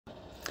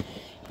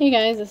Hey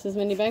guys, this is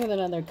Mindy back with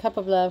another cup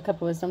of love, cup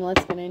of wisdom.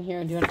 Let's get in here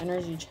and do an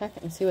energy check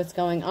and see what's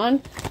going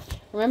on.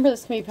 Remember,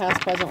 this can be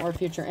past, present, or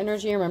future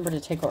energy. Remember to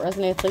take what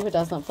resonates, leave what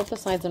doesn't, flip the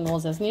signs and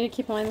rules as needed.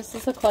 Keep in mind, this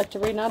is a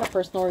collective read, not a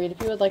personal read.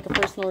 If you would like a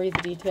personal read,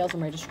 the details in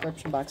my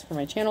description box for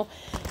my channel.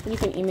 And you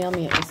can email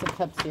me at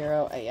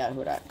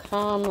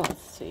aceofcups0@yahoo.com.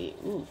 Let's see.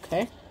 Ooh,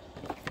 okay.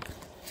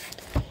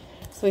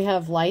 So we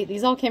have light.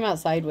 These all came out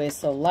sideways.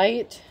 So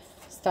light,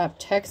 stop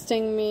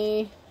texting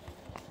me.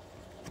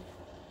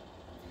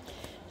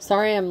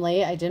 Sorry I'm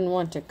late. I didn't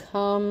want to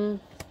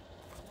come.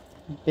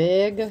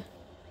 Big.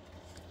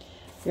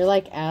 You're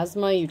like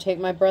asthma. You take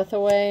my breath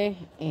away.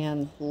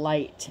 And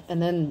light.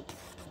 And then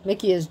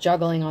Mickey is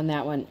juggling on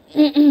that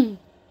one.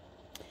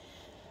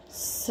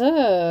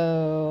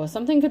 So,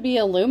 something could be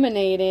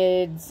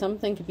illuminated.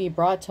 Something could be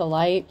brought to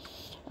light.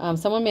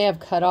 Someone may have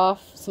cut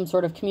off some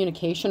sort of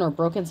communication or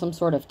broken some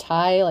sort of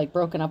tie. Like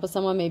broken up with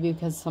someone. Maybe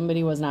because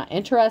somebody was not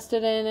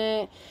interested in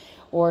it.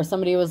 Or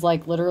somebody was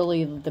like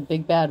literally the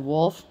big bad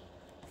wolf.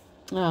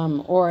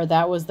 Or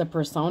that was the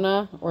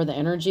persona or the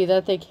energy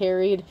that they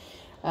carried.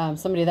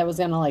 Somebody that was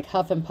going to like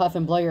huff and puff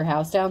and blow your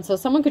house down. So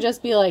someone could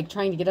just be like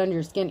trying to get under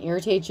your skin,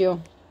 irritate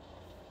you.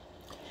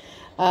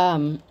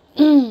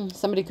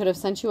 Somebody could have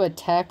sent you a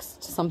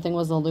text. Something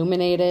was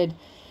illuminated.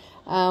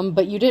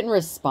 But you didn't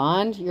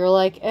respond. You're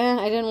like,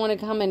 I didn't want to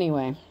come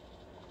anyway.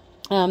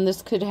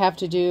 This could have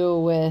to do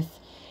with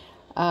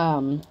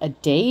a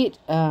date.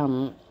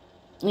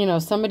 You know,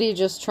 somebody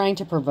just trying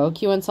to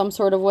provoke you in some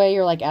sort of way.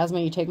 You're like asthma,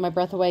 you take my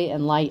breath away,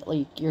 and light,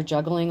 like you're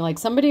juggling. Like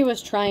somebody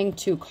was trying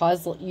to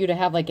cause you to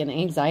have like an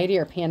anxiety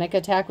or panic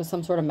attack with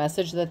some sort of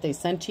message that they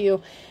sent to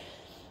you.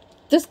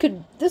 This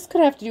could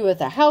have to do with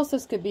a house.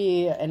 This could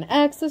be an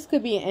ex. This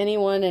could be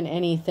anyone and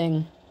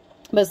anything.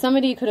 But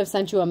somebody could have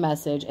sent you a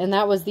message, and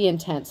that was the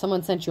intent.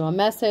 Someone sent you a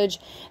message.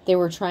 They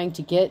were trying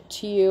to get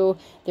to you.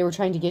 They were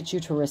trying to get you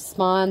to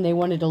respond. They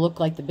wanted to look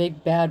like the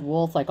big bad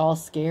wolf, like all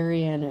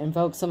scary and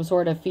invoke some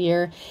sort of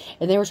fear.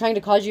 And they were trying to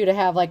cause you to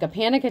have like a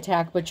panic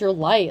attack, but you're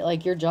light,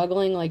 like you're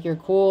juggling, like you're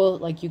cool,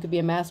 like you could be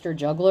a master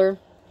juggler.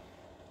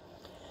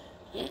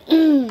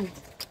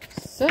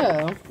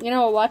 So, you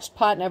know, a watched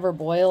pot never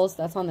boils.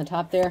 That's on the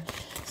top there.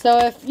 So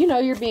if, you know,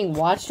 you're being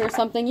watched or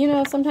something, you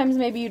know, sometimes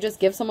maybe you just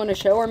give someone a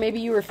show, or maybe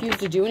you refuse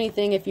to do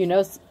anything if you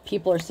know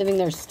people are sitting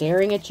there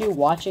staring at you,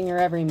 watching your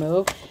every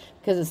move,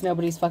 because it's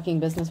nobody's fucking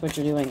business what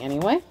you're doing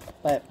anyway.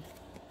 But,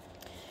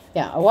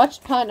 yeah, a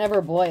watched pot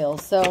never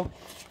boils. So,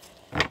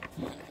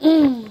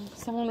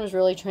 someone was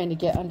really trying to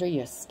get under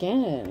your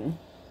skin.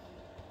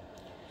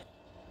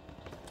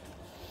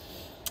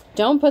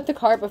 Don't put the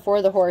cart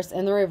before the horse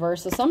in the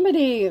reverse. So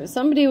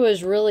somebody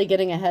was really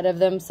getting ahead of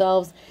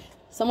themselves.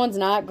 Someone's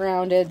not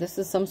grounded. This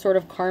is some sort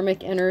of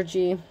karmic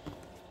energy.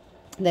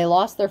 They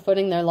lost their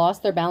footing. They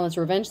lost their balance.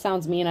 Revenge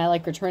sounds mean. I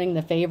like returning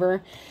the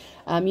favor.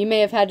 You may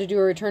have had to do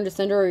a return to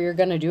sender, or you're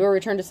going to do a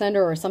return to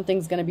sender, or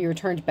something's going to be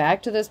returned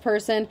back to this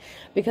person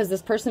because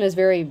this person is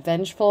very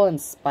vengeful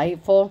and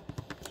spiteful.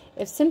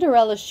 If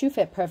Cinderella's shoe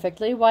fit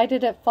perfectly, why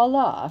did it fall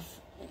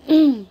off?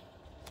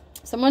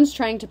 Someone's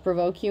trying to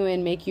provoke you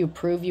and make you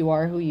prove you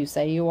are who you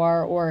say you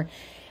are, or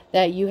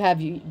that you have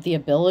the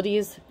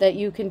abilities that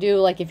you can do.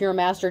 Like if you're a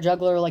master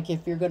juggler, like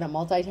if you're good at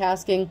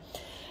multitasking,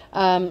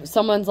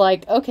 someone's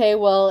like, okay,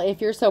 well, if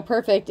you're so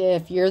perfect,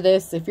 if you're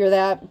this, if you're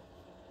that,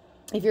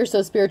 if you're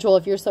so spiritual,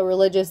 if you're so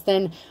religious,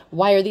 then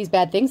why are these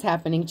bad things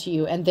happening to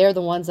you? And they're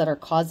the ones that are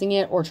causing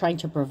it, or trying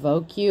to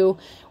provoke you,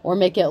 or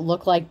make it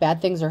look like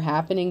bad things are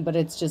happening, but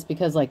it's just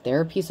because like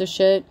they're a piece of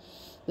shit.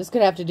 This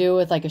could have to do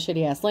with like a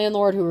shitty ass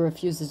landlord who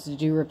refuses to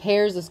do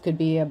repairs. This could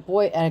be an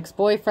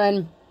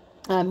ex-boyfriend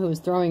who is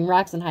throwing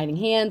rocks and hiding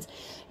hands.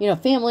 You know,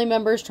 family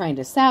members trying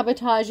to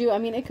sabotage you. I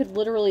mean, it could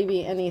literally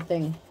be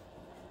anything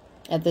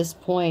at this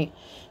point.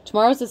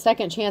 Tomorrow's the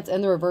second chance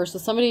in the reverse. So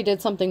somebody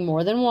did something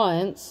more than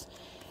once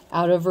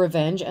out of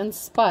revenge and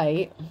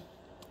spite.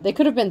 They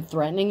could have been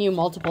threatening you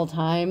multiple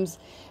times.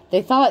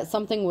 They thought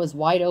something was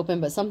wide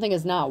open, but something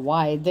is not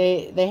wide.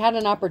 They had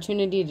an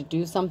opportunity to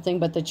do something,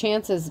 but the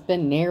chance has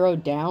been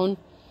narrowed down.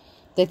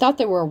 They thought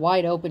they were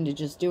wide open to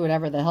just do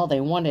whatever the hell they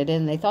wanted,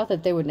 and they thought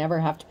that they would never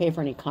have to pay for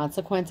any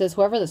consequences.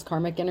 Whoever this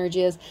karmic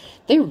energy is,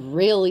 they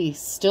really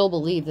still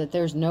believe that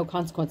there's no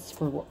consequences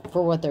for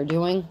what they're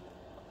doing.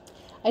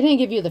 I didn't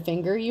give you the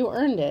finger. You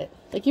earned it.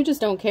 Like, you just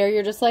don't care.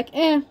 You're just like,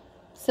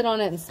 sit on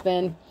it and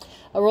spin.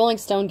 A rolling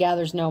stone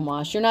gathers no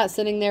moss. You're not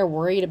sitting there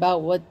worried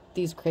about what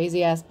these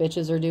crazy-ass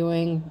bitches are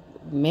doing.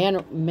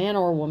 Man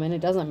or woman, it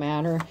doesn't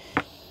matter.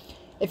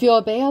 If you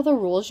obey all the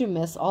rules, you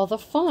miss all the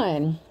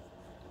fun.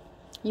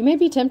 You may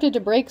be tempted to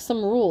break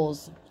some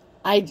rules.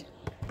 I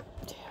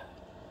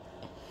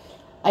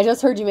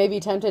just heard you may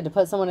be tempted to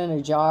put someone in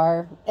a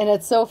jar. And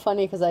it's so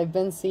funny because I've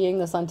been seeing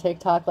this on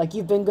TikTok. Like,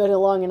 you've been good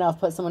long enough,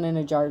 put someone in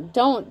a jar.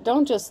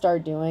 Don't just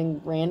start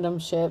doing random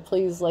shit,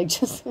 please. Like,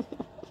 just...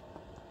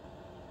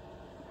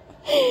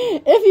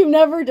 If you've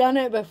never done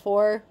it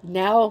before,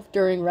 now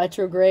during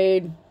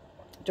retrograde,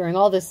 during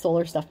all this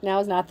solar stuff, now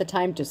is not the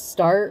time to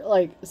start.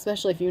 Like,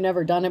 especially if you've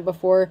never done it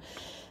before.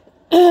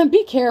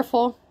 Be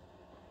careful.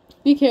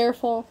 Be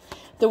careful.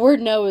 The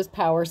word no is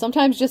power.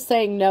 Sometimes just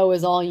saying no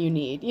is all you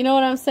need. You know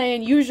what I'm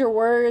saying? Use your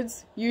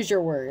words. Use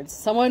your words.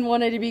 Someone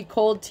wanted to be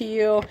cold to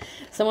you.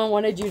 Someone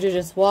wanted you to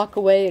just walk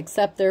away,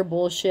 accept their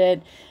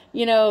bullshit.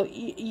 You know,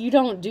 you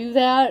don't do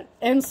that.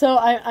 And so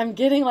I'm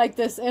getting like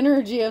this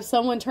energy of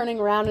someone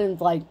turning around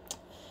and like,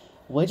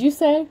 what'd you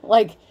say?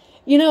 Like,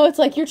 you know, it's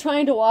like you're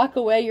trying to walk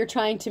away. You're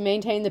trying to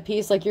maintain the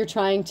peace. Like you're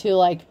trying to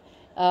like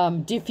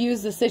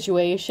diffuse the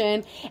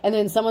situation, and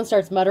then someone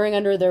starts muttering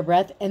under their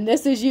breath, and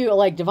this is you,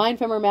 like divine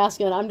feminine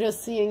masculine. I'm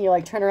just seeing you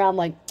like turn around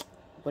like,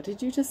 what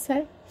did you just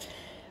say?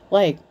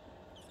 Like,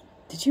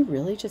 did you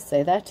really just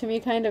say that to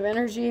me kind of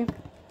energy?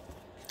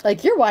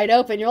 Like you're wide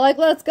open. You're like,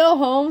 let's go,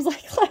 Holmes.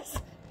 Like,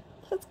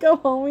 let's go,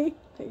 homie.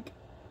 Like,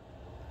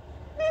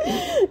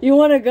 you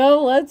want to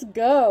go? Let's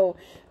go.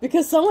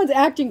 Because someone's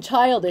acting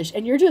childish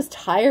and you're just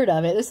tired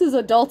of it. This is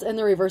adults in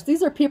the reverse.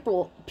 These are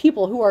people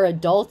who are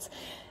adults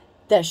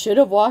that should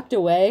have walked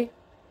away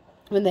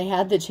when they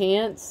had the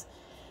chance.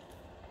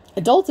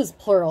 Adults is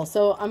plural.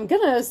 So I'm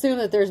going to assume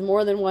that there's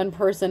more than one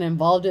person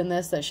involved in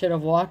this that should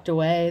have walked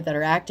away, that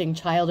are acting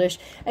childish.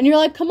 And you're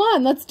like, come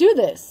on, let's do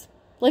this.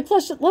 Like,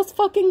 let's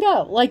fucking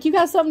go. Like, you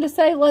got something to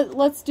say?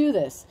 Let's do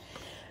this.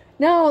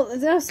 Now,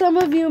 some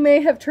of you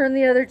may have turned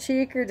the other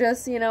cheek or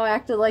just, you know,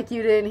 acted like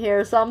you didn't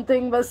hear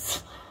something, but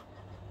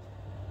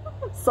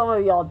some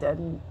of y'all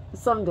didn't.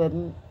 Some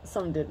didn't.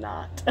 Some did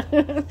not.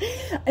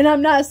 And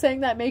I'm not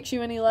saying that makes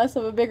you any less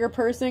of a bigger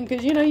person,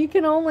 because, you know, you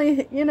can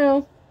only, you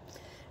know,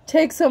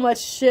 take so much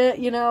shit,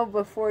 you know,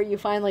 before you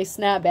finally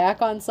snap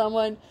back on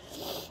someone.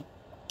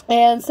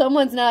 And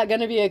someone's not going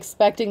to be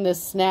expecting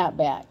this snap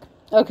back.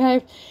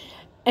 Okay?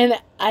 And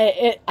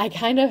I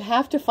kind of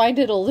have to find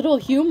it a little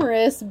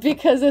humorous,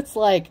 because it's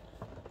like,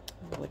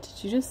 what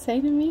did you just say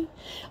to me?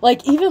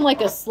 Like, even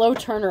like a slow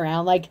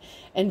turnaround, like,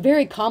 and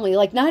very calmly,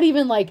 like not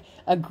even like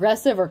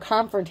aggressive or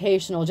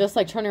confrontational, just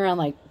like turning around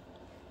like,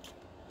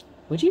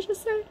 what'd you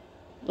just say?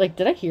 Like,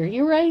 did I hear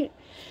you right?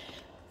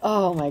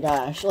 Oh my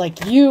gosh.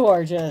 Like, you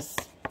are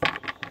just,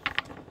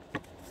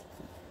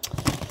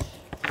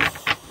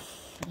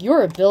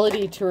 your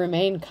ability to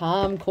remain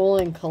calm, cool,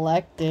 and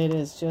collected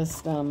is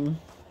just,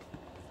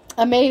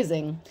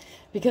 amazing,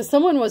 because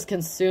someone was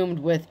consumed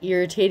with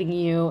irritating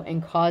you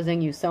and causing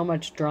you so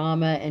much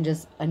drama and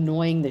just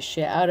annoying the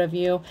shit out of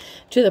you,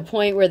 to the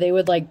point where they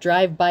would like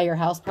drive by your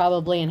house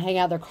probably and hang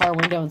out their car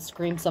window and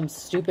scream some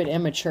stupid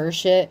immature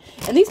shit.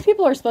 And these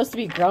people are supposed to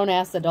be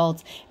grown-ass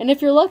adults. And if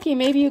you're lucky,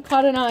 maybe you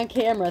caught it on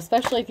camera,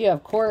 especially if you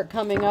have court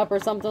coming up or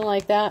something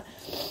like that.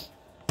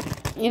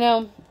 You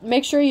know,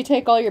 make sure you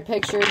take all your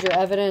pictures, your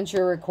evidence,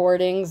 your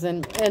recordings,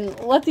 and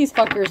let these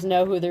fuckers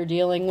know who they're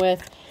dealing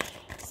with.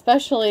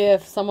 Especially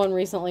if someone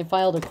recently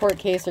filed a court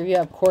case or you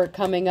have court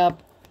coming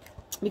up,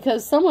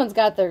 because someone's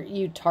got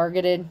you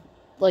targeted.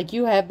 Like,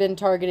 you have been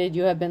targeted,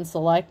 you have been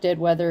selected,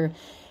 whether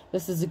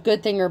this is a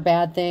good thing or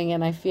bad thing.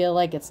 And I feel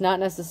like it's not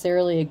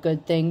necessarily a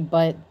good thing,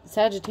 but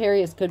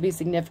Sagittarius could be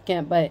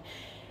significant, but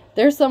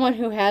there's someone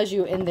who has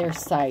you in their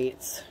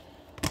sights,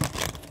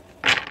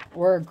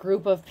 or a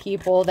group of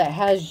people that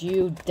has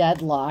you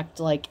deadlocked,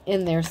 like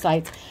in their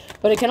sights.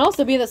 But it can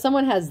also be that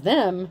someone has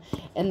them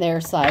in their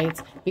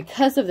sights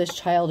because of this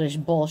childish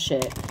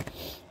bullshit.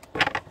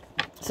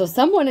 So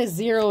someone is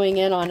zeroing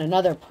in on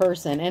another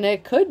person. And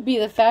it could be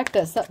the fact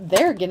that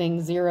they're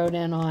getting zeroed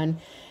in on,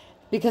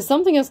 because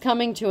something is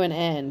coming to an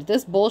end.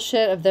 This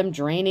bullshit of them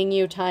draining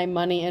you time,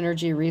 money,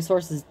 energy,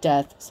 resources,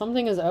 death.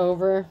 Something is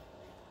over,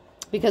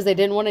 because they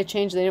didn't want to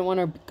change. They didn't want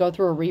to go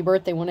through a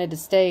rebirth. They wanted to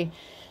stay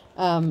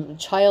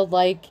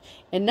childlike,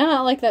 and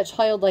not like that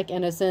childlike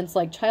innocence,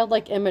 like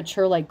childlike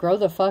immature, like grow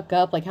the fuck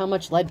up, like how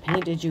much lead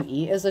paint did you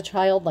eat as a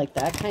child, like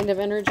that kind of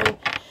energy,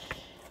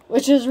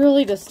 which is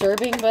really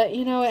disturbing. But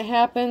you know, it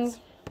happens.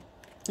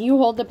 You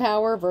hold the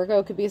power.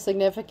 Virgo could be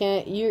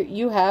significant.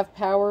 You have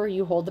power.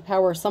 You hold the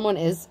power. Someone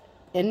is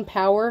in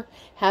power,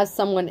 has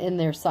someone in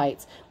their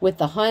sights. With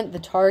the hunt, the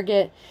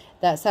target,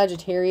 that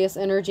Sagittarius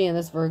energy and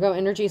this Virgo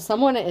energy,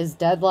 someone is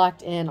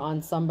deadlocked in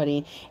on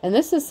somebody. And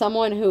this is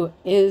someone who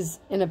is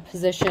in a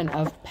position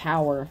of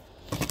power.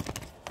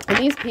 And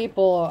these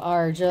people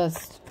are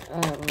just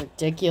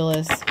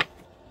ridiculous.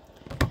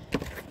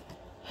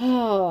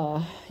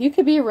 You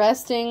could be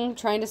resting,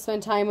 trying to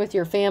spend time with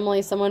your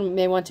family. Someone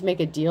may want to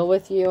make a deal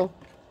with you.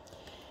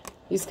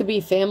 These could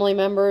be family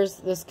members.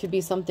 This could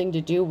be something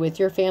to do with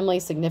your family,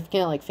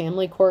 significant, like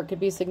family court could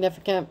be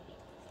significant.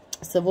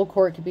 Civil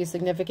court could be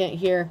significant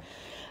here.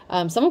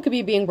 Someone could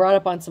be being brought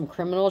up on some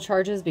criminal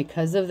charges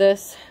because of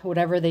this,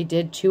 whatever they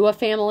did to a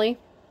family.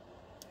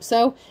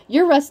 So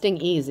you're resting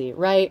easy,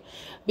 right?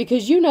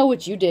 Because you know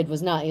what you did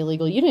was not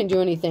illegal. You didn't do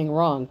anything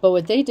wrong. But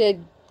what they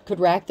did could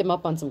rack them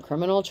up on some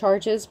criminal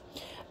charges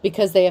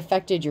because they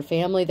affected your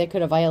family. They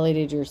could have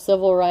violated your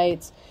civil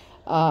rights,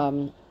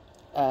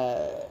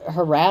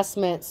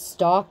 harassment,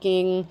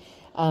 stalking,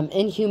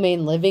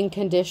 inhumane living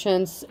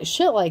conditions,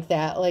 shit like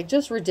that. Like,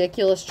 just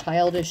ridiculous,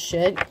 childish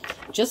shit,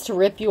 just to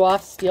rip you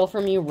off, steal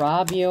from you,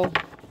 rob you,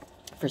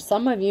 for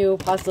some of you,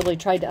 possibly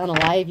tried to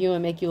unalive you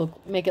and make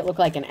it look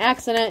like an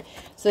accident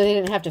so they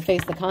didn't have to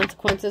face the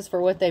consequences for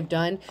what they've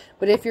done.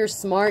 But if you're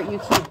smart, you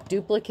keep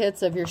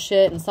duplicates of your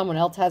shit and someone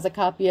else has a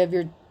copy of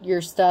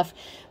your stuff.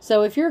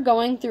 So if you're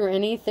going through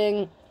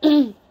anything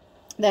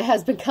that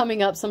has been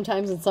coming up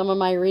sometimes in some of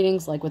my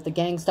readings, like with the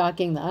gang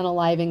stalking, the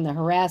unaliving, the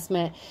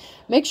harassment,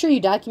 make sure you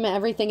document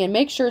everything and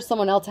make sure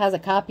someone else has a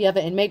copy of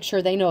it, and make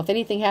sure they know if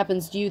anything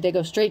happens to you, they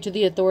go straight to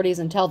the authorities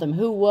and tell them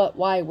who, what,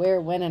 why,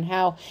 where, when, and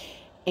how,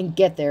 and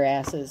get their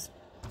asses.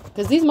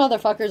 Because these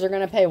motherfuckers are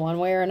going to pay one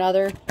way or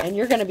another, and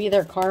you're going to be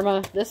their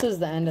karma. This is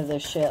the end of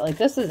this shit. Like,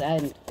 this is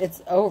end.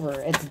 It's over.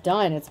 It's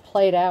done. It's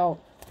played out.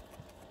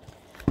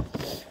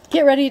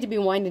 Get ready to be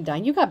wined and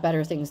dined. You got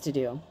better things to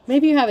do.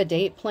 Maybe you have a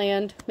date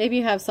planned. Maybe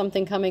you have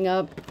something coming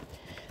up.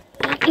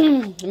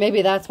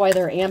 Maybe that's why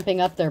they're amping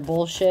up their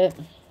bullshit.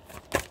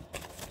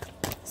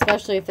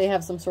 Especially if they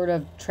have some sort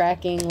of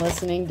tracking,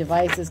 listening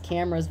devices,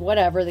 cameras,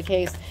 whatever the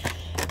case.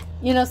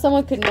 You know,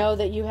 someone could know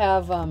that you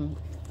have,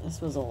 this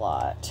was a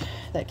lot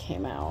that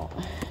came out.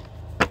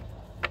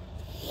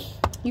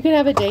 You could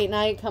have a date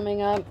night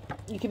coming up.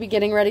 You could be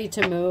getting ready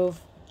to move,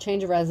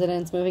 change of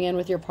residence, moving in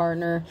with your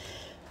partner.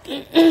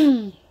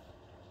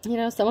 You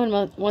know,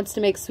 someone wants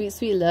to make sweet,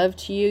 sweet love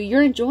to you.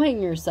 You're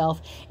enjoying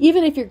yourself.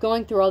 Even if you're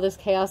going through all this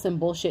chaos and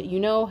bullshit, you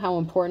know how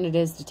important it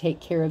is to take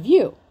care of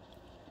you.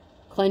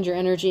 Cleanse your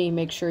energy.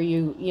 Make sure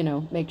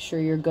make sure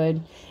you're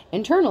good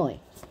internally.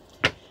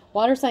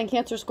 Water sign,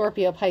 Cancer,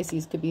 Scorpio,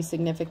 Pisces could be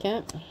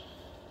significant.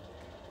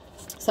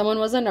 Someone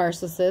was a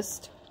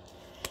narcissist.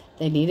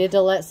 They needed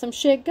to let some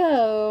shit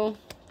go.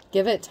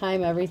 Give it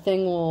time.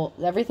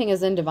 Everything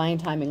is in divine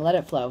timing. Let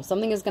it flow.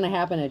 Something is going to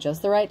happen at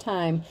just the right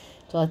time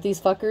to let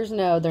these fuckers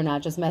know they're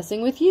not just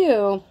messing with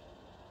you.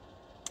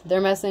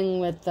 They're messing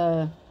with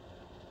the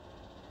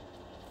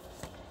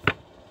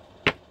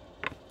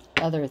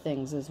other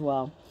things as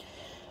well.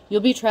 You'll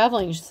be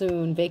traveling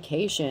soon.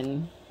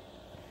 Vacation.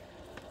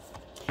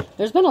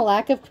 There's been a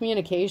lack of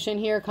communication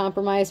here.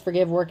 Compromise,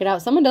 forgive, work it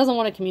out. Someone doesn't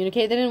want to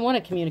communicate. They didn't want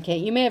to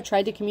communicate. You may have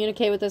tried to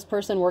communicate with this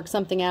person, work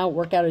something out,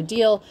 work out a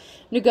deal,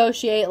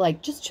 negotiate,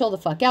 like just chill the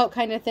fuck out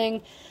kind of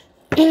thing.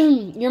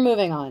 You're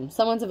moving on.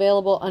 Someone's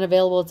available,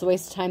 unavailable. It's a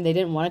waste of time. They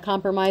didn't want to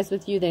compromise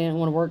with you. They didn't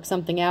want to work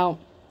something out.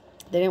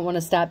 They didn't want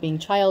to stop being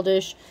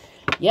childish.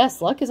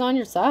 Yes, luck is on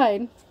your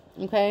side.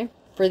 Okay?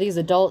 For these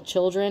adult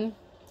children,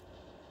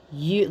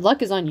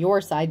 luck is on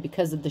your side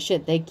because of the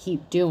shit they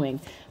keep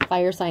doing.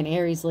 Fire sign,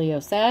 Aries,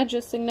 Leo, Sag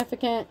is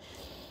significant.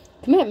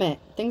 Commitment.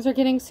 Things are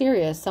getting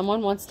serious.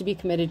 Someone wants to be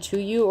committed to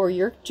you, or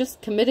you're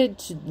just committed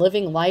to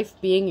living life,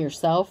 being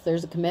yourself.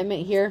 There's a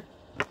commitment here.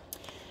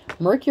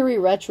 Mercury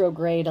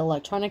retrograde,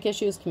 electronic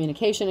issues,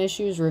 communication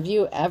issues,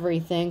 review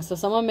everything. So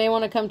someone may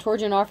want to come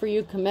towards you and offer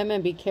you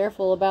commitment. Be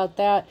careful about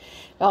that.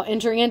 About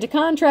entering into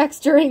contracts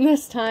during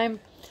this time.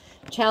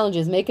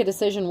 Challenges, make a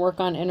decision, work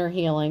on inner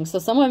healing. So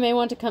someone may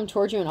want to come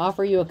towards you and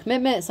offer you a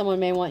commitment. Someone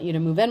may want you to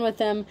move in with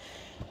them.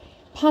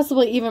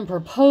 Possibly even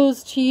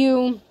propose to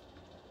you.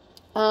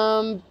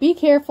 Be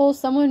careful.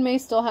 Someone may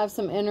still have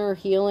some inner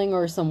healing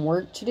or some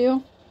work to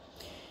do.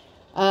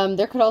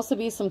 There could also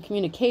be some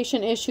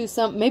communication issues.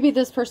 Maybe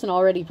this person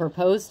already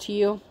proposed to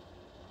you.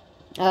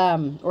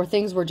 Or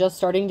things were just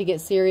starting to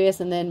get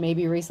serious. And then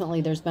maybe recently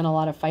there's been a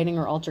lot of fighting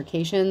or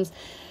altercations.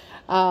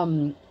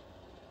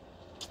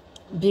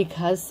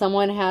 Because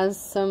someone has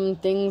some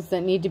things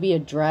that need to be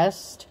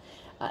addressed.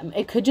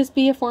 It could just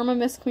be a form of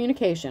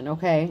miscommunication,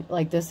 okay?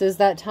 Like, this is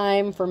that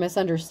time for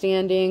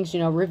misunderstandings. You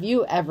know,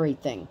 review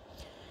everything.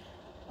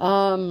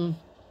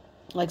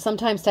 Like,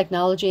 sometimes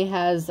technology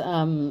has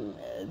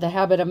the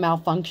habit of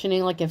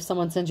malfunctioning. Like, if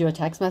someone sends you a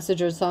text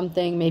message or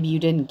something, maybe you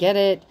didn't get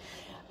it.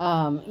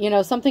 You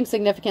know, something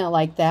significant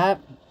like that.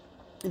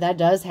 That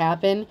does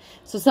happen.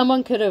 So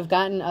someone could have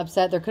gotten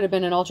upset. There could have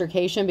been an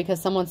altercation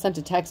because someone sent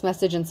a text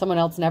message and someone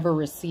else never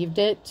received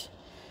it.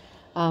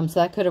 So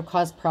that could have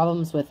caused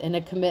problems within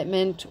a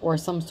commitment or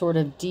some sort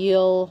of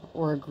deal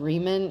or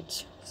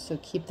agreement. So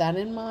keep that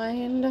in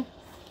mind.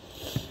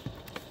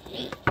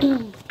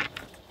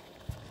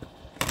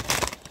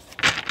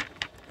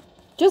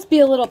 Just be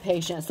a little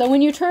patient. So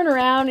when you turn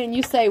around and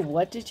you say,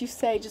 what did you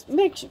say? Just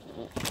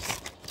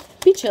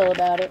be chill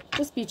about it.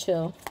 Just be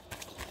chill.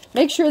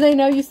 Make sure they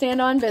know you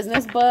stand on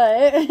business,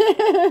 but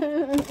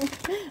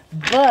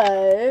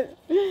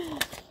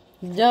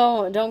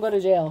don't go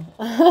to jail.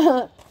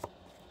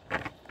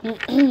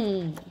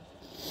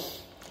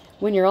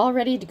 When you're all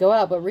ready to go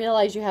out, but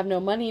realize you have no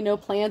money, no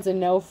plans, and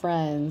no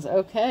friends.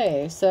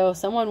 Okay, so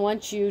someone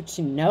wants you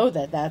to know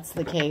that that's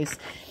the case.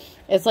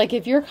 It's like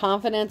if your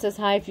confidence is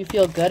high, if you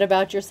feel good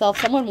about yourself,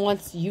 someone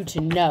wants you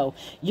to know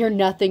you're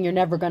nothing, you're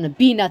never going to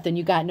be nothing,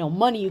 you got no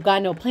money, you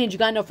got no plans, you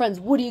got no friends,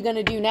 what are you going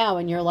to do now?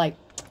 And you're like,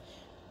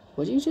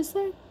 what did you just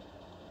say?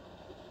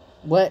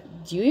 What?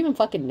 Do you even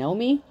fucking know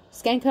me,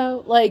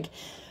 Skanko? Like,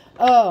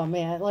 oh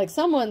man, like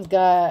someone's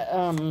got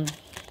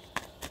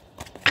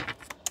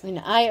an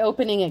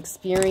eye-opening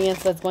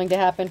experience that's going to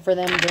happen for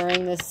them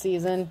during this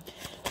season,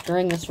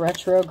 during this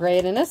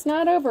retrograde. And it's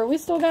not over. We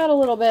still got a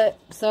little bit.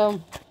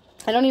 So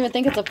I don't even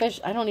think it's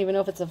official. I don't even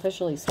know if it's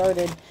officially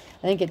started.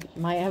 I think it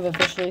might have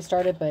officially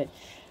started, but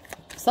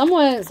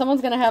someone's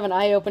going to have an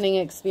eye-opening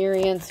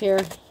experience here.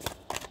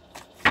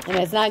 And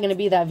it's not going to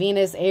be that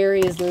Venus,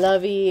 Aries,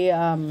 lovey.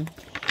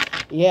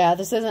 Yeah,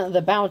 this isn't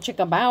the bow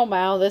chicka bow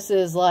bow. This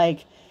is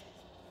like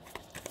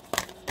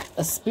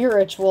a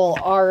spiritual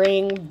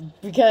R-ing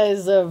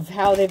because of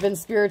how they've been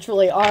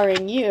spiritually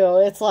R-ing you.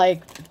 It's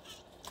like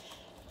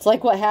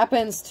what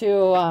happens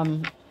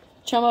to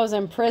chumos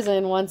in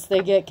prison once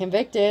they get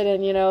convicted,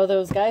 and you know,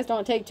 those guys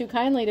don't take too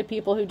kindly to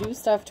people who do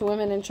stuff to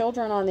women and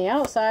children on the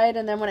outside,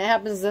 and then when it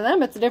happens to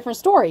them, it's a different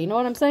story. You know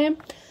what I'm saying?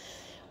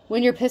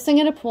 When you're pissing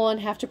in a pool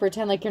and have to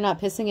pretend like you're not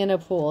pissing in a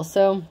pool.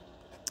 So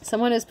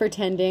someone is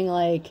pretending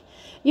like,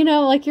 you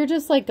know, like you're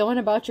just like going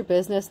about your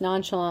business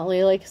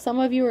nonchalantly. Like some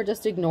of you are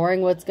just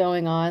ignoring what's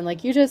going on.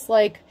 Like you just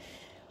like,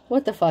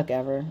 what the fuck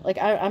ever. Like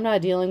I'm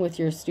not dealing with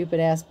your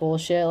stupid ass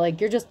bullshit. Like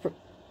you're just,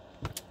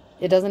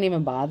 it doesn't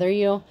even bother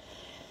you.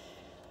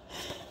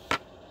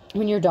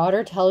 When your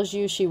daughter tells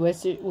you she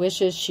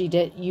wishes you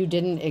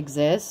didn't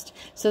exist.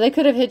 So they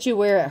could have hit you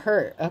where it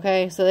hurt,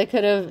 okay? So they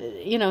could have,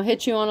 you know,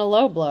 hit you on a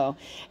low blow.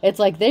 It's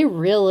like they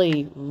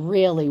really,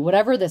 really,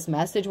 whatever this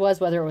message was,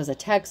 whether it was a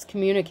text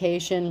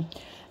communication,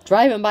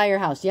 driving by your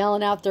house,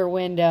 yelling out their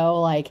window,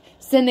 like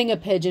sending a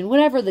pigeon,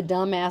 whatever the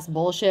dumbass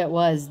bullshit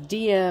was,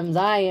 DMs,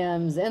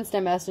 IMs,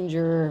 Instant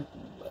Messenger,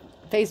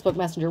 Facebook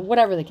Messenger,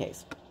 whatever the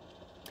case.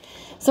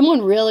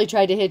 Someone really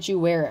tried to hit you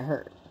where it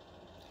hurt.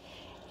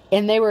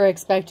 And they were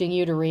expecting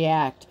you to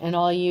react. And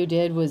all you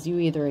did was you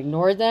either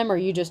ignored them or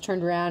you just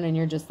turned around and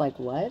you're just like,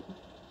 what?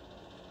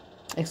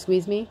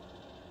 Excuse me?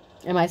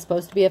 Am I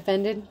supposed to be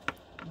offended?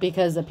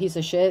 Because a piece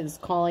of shit is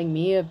calling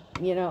me a,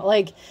 you know,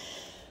 like,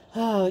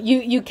 oh,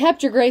 you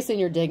kept your grace and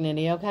your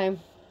dignity, okay?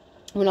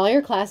 When all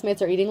your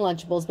classmates are eating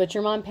Lunchables, but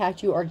your mom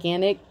packed you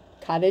organic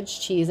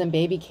cottage cheese and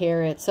baby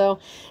carrots. So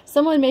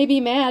someone may be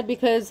mad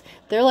because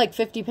they're like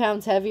 50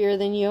 pounds heavier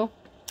than you.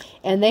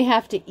 And they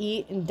have to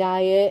eat and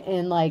diet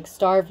and like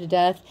starve to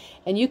death.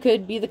 And you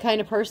could be the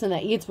kind of person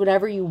that eats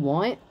whatever you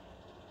want.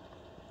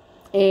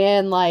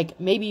 And like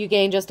maybe you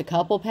gain just a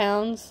couple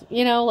pounds.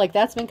 You know, like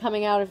that's been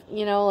coming out of,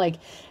 you know, like,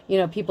 you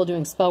know, people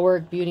doing spell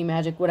work, beauty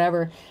magic,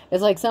 whatever.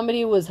 It's like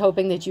somebody was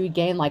hoping that you would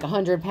gain like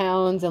 100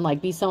 pounds and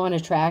like be so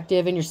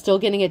unattractive. And you're still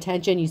getting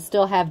attention. You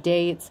still have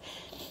dates.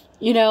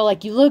 You know,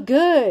 like you look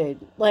good.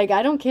 Like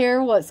I don't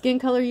care what skin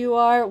color you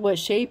are, what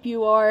shape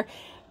you are.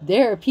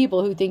 There are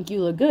people who think you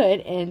look good,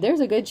 and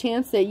there's a good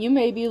chance that you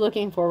may be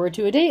looking forward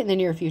to a date in the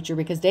near future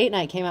because date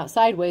night came out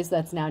sideways.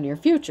 That's now near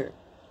future.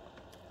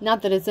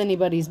 Not that it's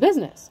anybody's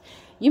business.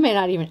 You may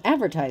not even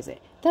advertise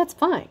it. That's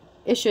fine.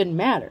 It shouldn't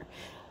matter.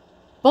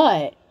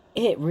 But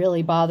it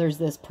really bothers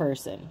this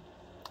person.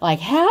 Like,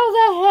 how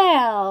the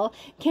hell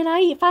can I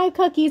eat 5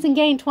 cookies and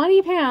gain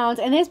 20 pounds,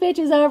 and this bitch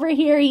is over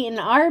here eating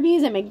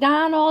Arby's and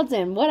McDonald's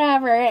and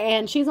whatever,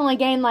 and she's only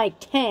gained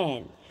like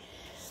 10.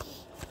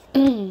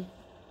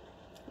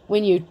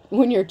 When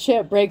your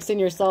chip breaks in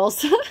your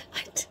salsa.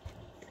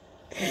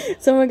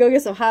 Someone go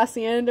get some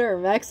hacienda or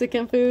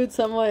Mexican food.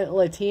 Someone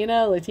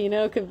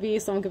Latino could be.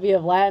 Someone could be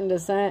of Latin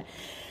descent.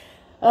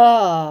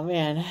 Oh,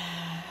 man.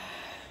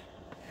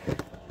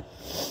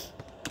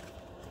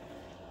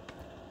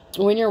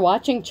 When you're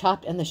watching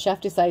Chopped and the chef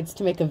decides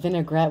to make a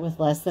vinaigrette with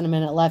less than a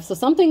minute left. So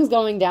something's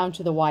going down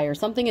to the wire.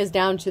 Something is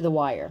down to the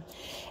wire.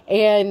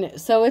 And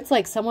so it's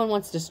like someone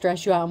wants to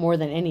stress you out more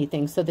than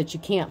anything so that you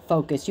can't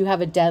focus. You have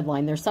a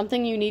deadline. There's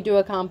something you need to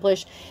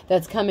accomplish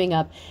that's coming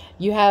up.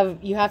 You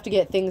have to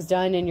get things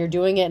done and you're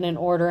doing it in an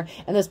order.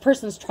 And this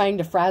person's trying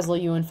to frazzle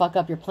you and fuck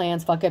up your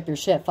plans, fuck up your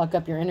shit, fuck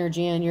up your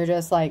energy. And you're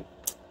just like,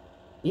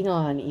 you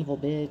know, an evil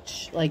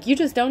bitch. Like you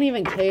just don't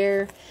even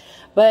care.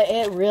 But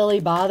it really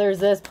bothers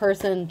this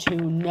person to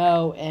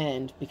no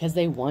end because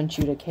they want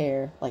you to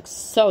care. Like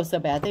so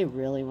bad. They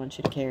really want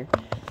you to care.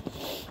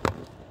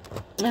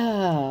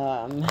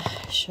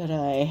 Should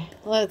I?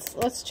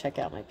 Let's check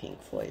out my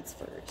Pink Floyds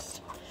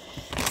first.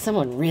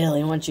 Someone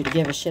really wants you to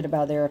give a shit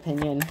about their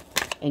opinion,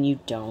 and you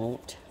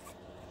don't.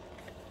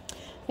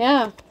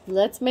 Yeah,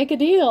 let's make a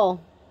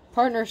deal.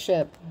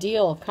 Partnership,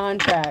 deal,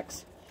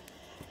 contracts.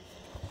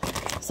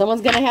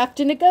 Someone's going to have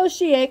to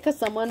negotiate because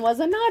someone was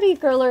a naughty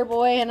girl or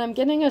boy, and I'm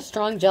getting a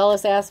strong,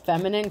 jealous-ass,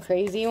 feminine,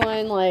 crazy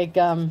one, like,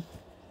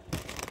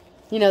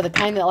 you know, the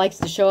kind that likes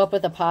to show up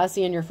with a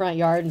posse in your front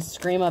yard and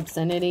scream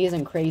obscenities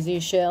and crazy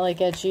shit like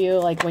at you.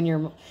 Like when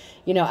you're,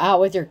 you know, out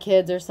with your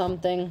kids or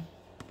something.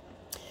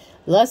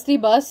 Lusty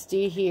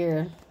busty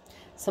here.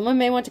 Someone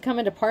may want to come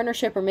into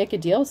partnership or make a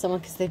deal with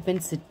someone because they've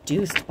been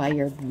seduced by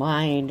your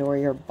mind or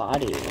your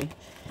body.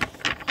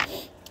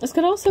 This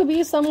could also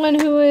be someone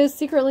who is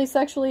secretly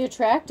sexually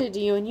attracted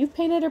to you and you've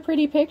painted a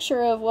pretty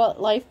picture of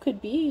what life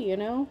could be, you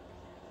know.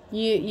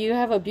 You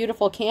have a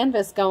beautiful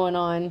canvas going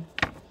on.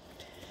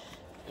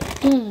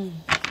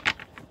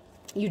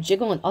 You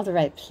jiggle in all the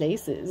right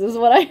places is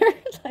what I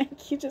heard.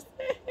 Like you just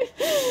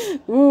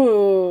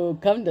ooh,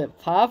 come to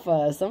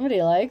Papa.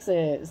 Somebody likes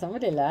it.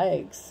 Somebody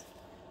likes.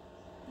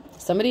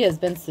 Somebody has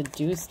been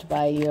seduced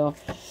by you,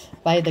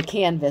 by the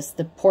canvas,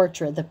 the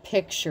portrait, the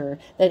picture.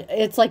 That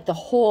it's like the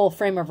whole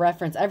frame of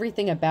reference,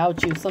 everything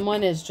about you.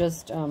 Someone is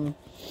just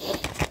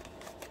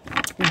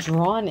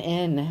drawn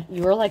in.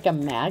 You're like a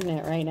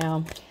magnet right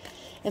now.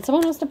 And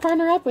someone wants to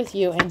partner up with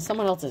you, and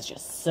someone else is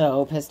just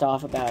so pissed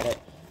off about it.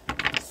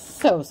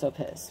 So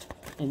pissed.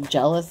 And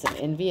jealous and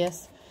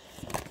envious.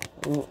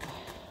 Ooh.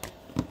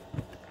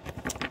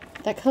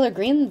 That color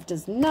green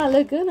does not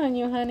look good on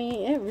you,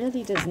 honey. It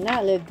really does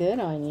not look good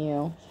on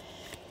you.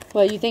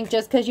 Well, you think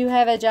just because you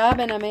have a job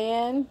and a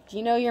man, do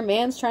you know your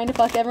man's trying to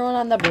fuck everyone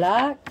on the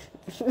block?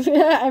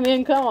 I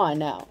mean, come on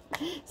now.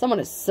 Someone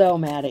is so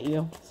mad at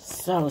you.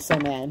 So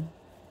mad.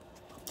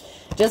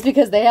 Just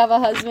because they have a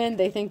husband,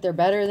 they think they're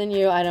better than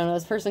you. I don't know.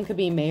 This person could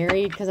be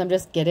married, because I'm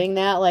just getting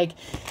that. Like,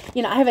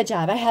 you know, I have a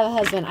job. I have a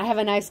husband. I have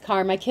a nice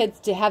car. My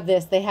kids have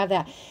this. They have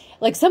that.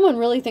 Like, someone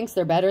really thinks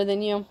they're better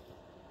than you.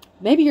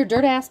 Maybe you're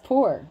dirt-ass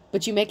poor,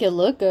 but you make it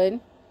look good.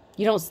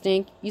 You don't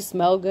stink. You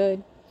smell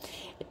good.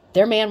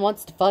 Their man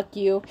wants to fuck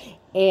you,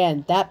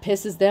 and that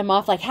pisses them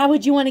off. Like, how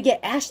would you want to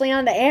get Ashley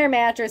on the air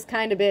mattress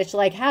kind of bitch?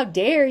 Like, how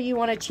dare you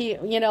want to cheat?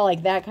 You know,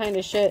 like that kind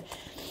of shit.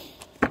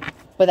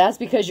 But that's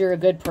because you're a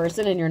good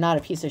person and you're not a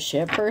piece of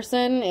shit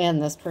person.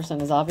 And this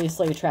person is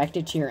obviously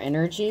attracted to your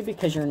energy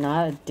because you're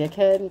not a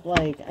dickhead.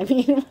 Like, I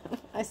mean,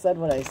 I said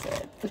what I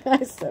said.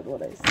 I said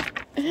what I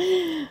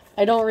said.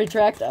 I don't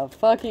retract a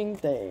fucking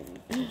thing.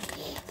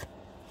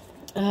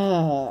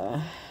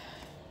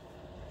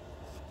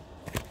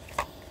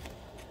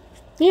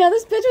 Yeah,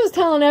 this bitch was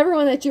telling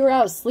everyone that you were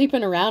out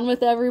sleeping around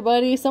with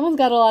everybody. Someone's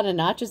got a lot of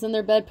notches in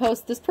their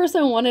bedpost. This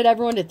person wanted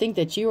everyone to think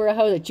that you were a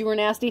hoe, that you were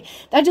nasty.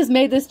 That just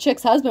made this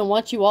chick's husband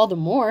want you all the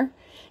more.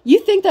 You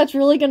think that's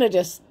really going to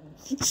just...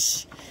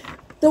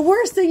 The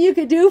worst thing you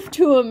could do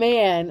to a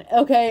man,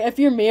 okay, if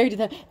you're married to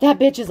them, that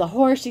bitch is a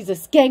whore, she's a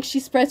skank, she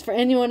spreads for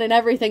anyone and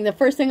everything. The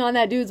first thing on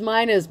that dude's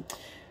mind is...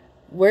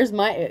 Where's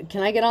my...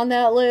 Can I get on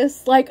that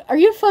list? Like, are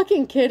you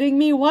fucking kidding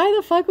me? Why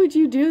the fuck would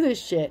you do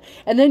this shit?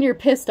 And then you're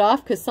pissed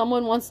off because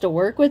someone wants to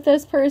work with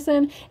this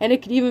person. And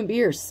it could even be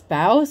your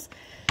spouse.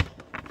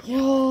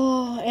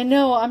 Yo, and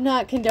no, I'm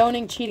not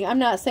condoning cheating. I'm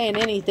not saying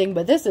anything.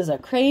 But this is a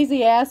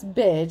crazy-ass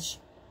bitch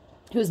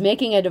who's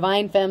making a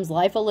divine femme's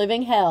life a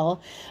living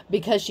hell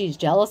because she's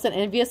jealous and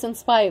envious and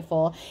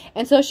spiteful.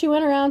 And so she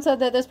went around and said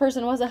that this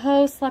person was a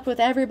hoe, slept with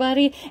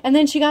everybody, and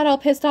then she got all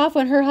pissed off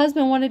when her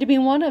husband wanted to be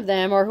one of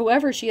them, or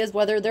whoever she is,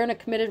 whether they're in a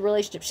committed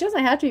relationship. She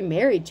doesn't have to be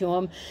married to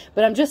him,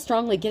 but I'm just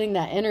strongly getting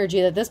that energy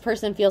that this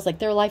person feels like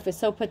their life is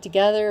so put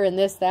together and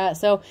this, that.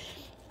 So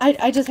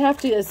I just have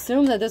to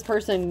assume that this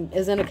person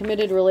is in a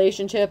committed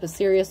relationship, a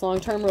serious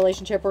long-term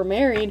relationship, or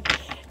married,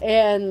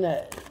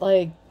 and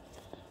like,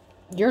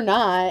 you're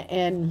not,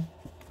 and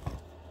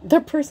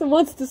the person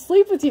wants to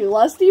sleep with you.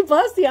 Lusty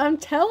busty, I'm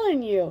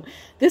telling you.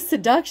 This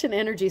seduction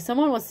energy,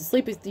 someone wants to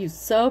sleep with you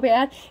so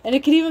bad, and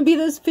it could even be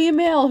this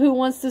female who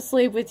wants to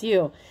sleep with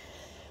you.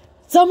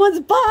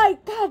 Someone's bi.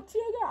 God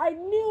damn it, I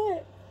knew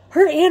it.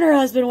 Her and her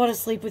husband want to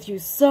sleep with you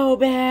so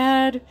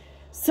bad.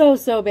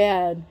 So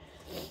bad.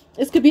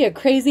 This could be a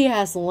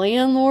crazy-ass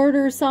landlord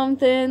or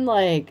something,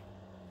 like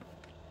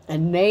a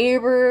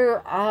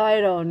neighbor, I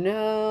don't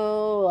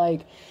know,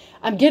 like...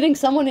 I'm getting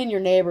someone in your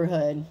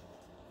neighborhood.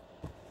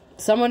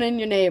 Someone in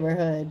your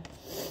neighborhood.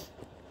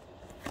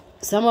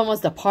 Someone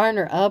wants to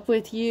partner up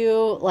with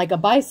you. Like a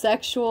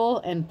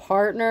bisexual and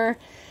partner.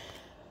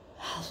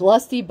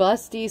 Lusty,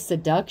 busty,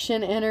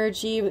 seduction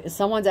energy.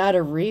 Someone's out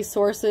of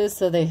resources,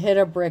 so they hit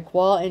a brick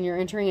wall and you're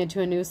entering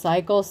into a new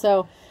cycle.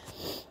 So,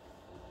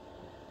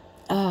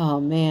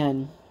 oh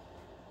man.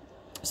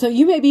 So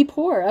you may be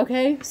poor,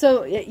 okay?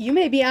 So you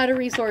may be out of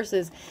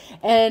resources.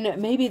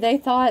 And maybe they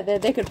thought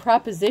that they could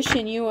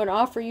proposition you and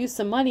offer you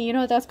some money. You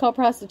know what that's called?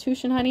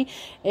 Prostitution, honey.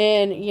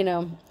 And, you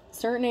know,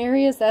 certain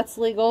areas that's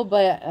legal.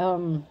 But,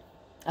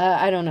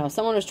 I don't know.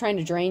 Someone was trying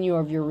to drain you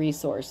of your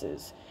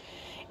resources.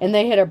 And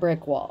they hit a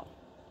brick wall.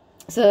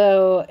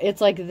 So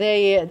it's like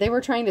they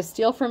were trying to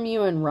steal from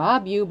you and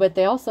rob you. But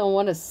they also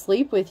want to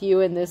sleep with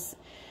you in this...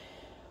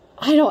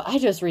 I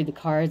just read the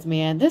cards,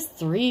 man. This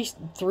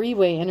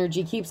three-way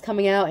energy keeps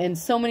coming out in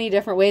so many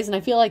different ways. And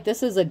I feel like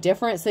this is a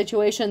different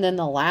situation than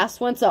the last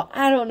one. So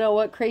I don't know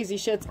what crazy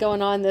shit's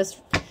going on. This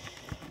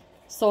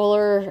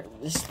solar...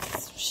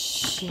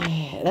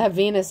 Shit, that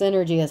Venus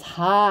energy is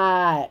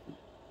hot.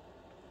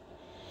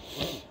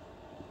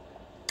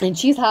 And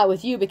she's hot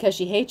with you because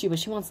she hates you, but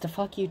she wants to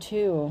fuck you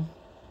too.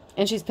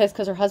 And she's pissed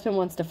because her husband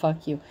wants to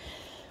fuck you.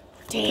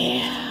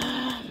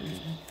 Damn.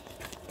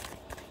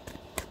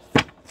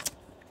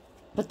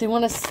 But they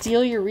want to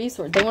steal your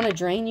resources. They want to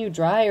drain you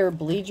dry or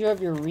bleed you of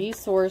your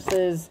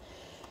resources.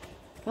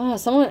 Oh,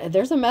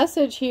 there's a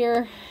message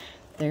here.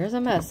 There's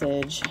a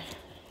message.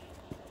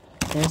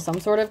 There's some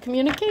sort of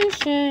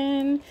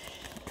communication.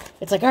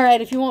 It's like, all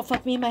right, if you won't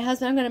fuck me and my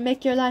husband, I'm going to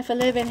make your life a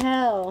living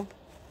hell.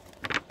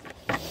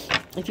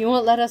 If you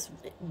won't let us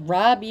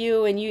rob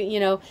you and you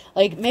know,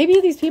 like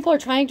maybe these people are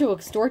trying to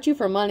extort you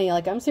for money.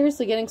 Like I'm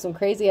seriously getting some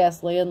crazy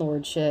ass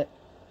landlord shit.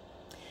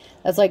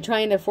 That's like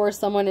trying to force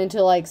someone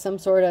into like some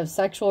sort of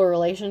sexual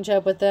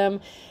relationship with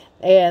them.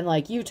 and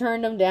like you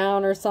turned them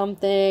down or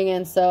something,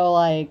 and so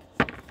like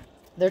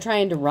they're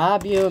trying to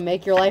rob you and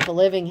make your life a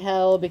living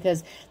hell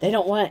because they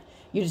don't want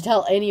you to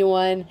tell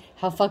anyone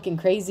how fucking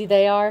crazy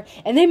they are.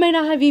 And they might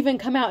not have even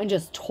come out and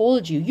just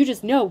told you. You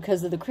just know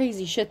because of the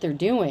crazy shit they're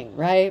doing,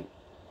 right?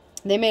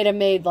 They may have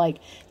made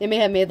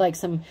like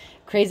some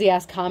crazy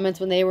ass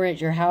comments when they were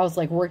at your house,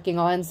 like working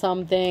on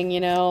something, you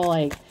know,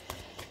 like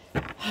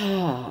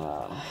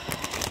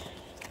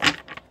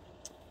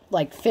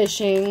like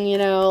fishing, you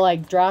know,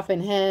 like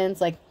dropping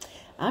hints, like,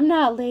 I'm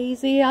not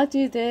lazy, I'll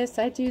do this,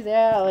 I do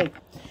that. Like,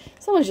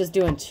 someone's just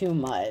doing too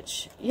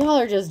much. Y'all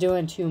are just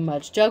doing too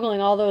much. Juggling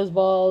all those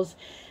balls.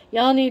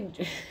 Y'all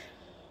need...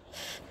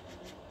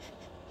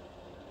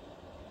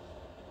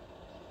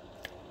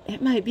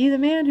 It might be the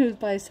man who's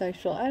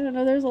bisexual. I don't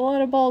know. There's a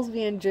lot of balls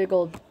being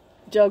juggled.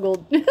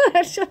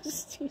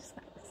 Just, Jesus.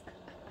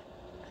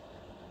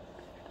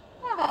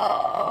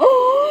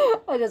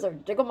 I just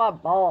jiggle my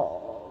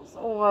balls.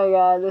 Oh my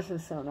God, this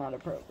is so not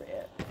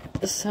appropriate.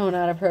 So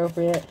not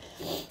appropriate.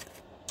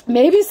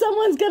 Maybe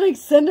someone's gonna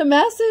send a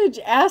message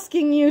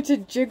asking you to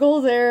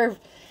jiggle their...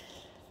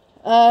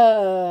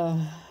 oh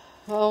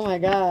my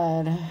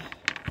God.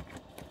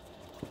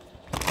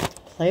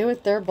 Play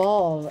with their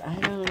balls. I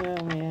don't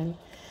know, man.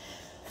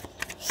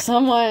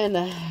 Someone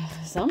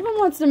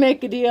wants to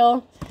make a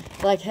deal.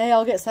 Like, hey,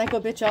 I'll get psycho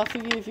bitch off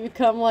of you if you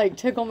come, like,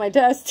 tickle my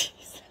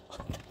testes.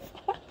 What the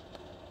fuck?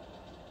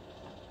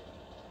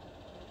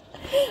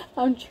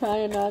 I'm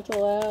trying not to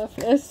laugh.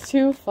 It's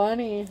too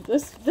funny.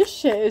 This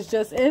shit is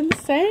just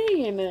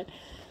insane.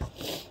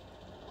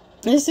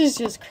 This is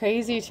just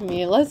crazy to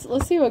me. Let's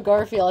see what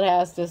Garfield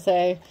has to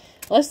say.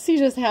 Let's see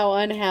just how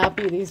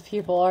unhappy these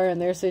people are in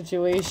their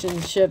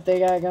situationship they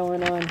got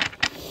going on.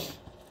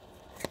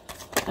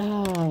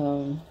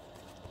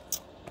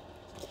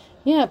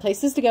 Yeah,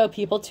 places to go,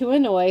 people to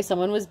annoy.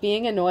 Someone was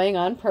being annoying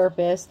on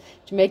purpose.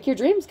 To make your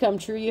dreams come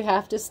true, you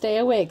have to stay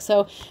awake.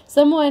 So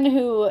someone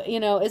who, you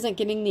know, isn't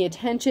getting the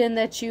attention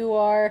that you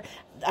are.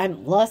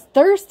 I'm less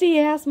thirsty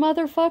ass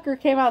motherfucker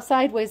came out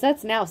sideways.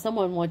 That's now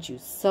someone wants you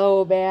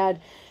so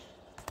bad.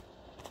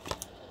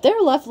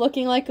 They're left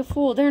looking like a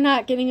fool. They're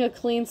not getting a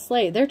clean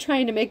slate. They're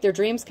trying to make their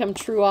dreams come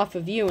true off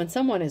of you. And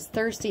someone is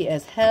thirsty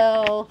as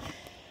hell.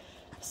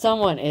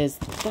 Someone is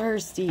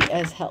thirsty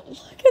as hell.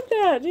 Look at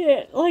that.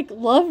 Yeah, like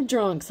love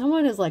drunk.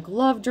 Someone is like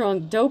love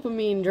drunk,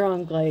 dopamine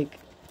drunk. Like,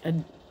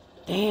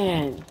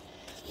 damn.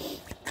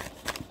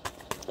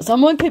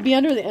 Someone could be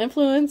under the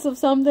influence of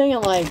something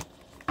and like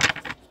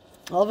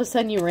all of a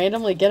sudden you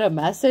randomly get a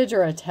message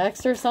or a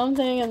text or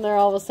something and they're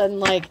all of a sudden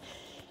like,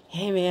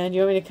 hey man,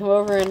 you want me to come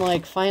over and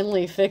like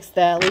finally fix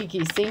that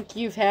leaky sink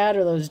you've had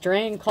or those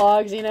drain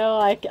clogs, you know?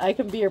 I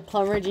can be your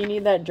plumber. Do you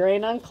need that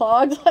drain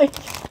unclogged? Like...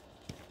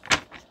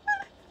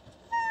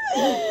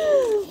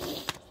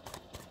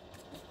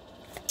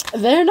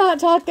 They're not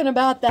talking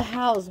about the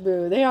house,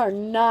 boo. They are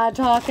not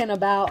talking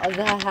about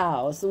the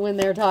house when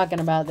they're talking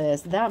about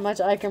this. That much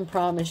I can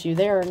promise you.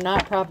 They are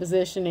not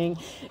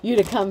propositioning you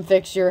to come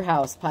fix your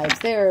house pipes.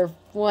 They're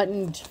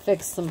wanting to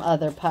fix some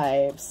other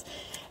pipes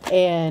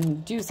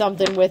and do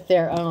something with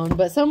their own.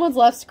 But someone's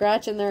left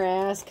scratching their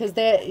ass because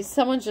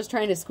someone's just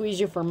trying to squeeze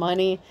you for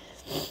money.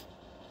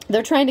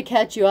 They're trying to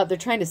catch you up. They're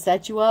trying to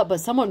set you up, but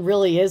someone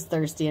really is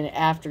thirsty and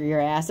after your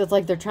ass. It's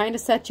like they're trying to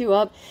set you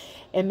up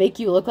and make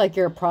you look like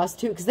you're a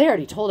prostitute because they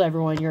already told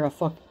everyone you're a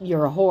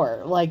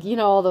whore. Like, you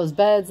know, all those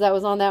beds that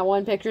was on that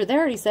one picture, they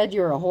already said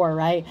you're a whore,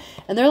 right?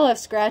 And they're left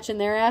scratching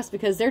their ass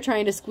because they're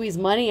trying to squeeze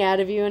money out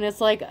of you. And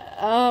it's like,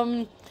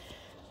 why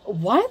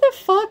the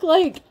fuck,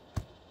 like,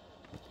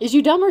 is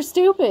you dumb or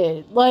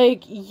stupid?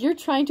 Like, you're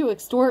trying to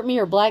extort me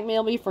or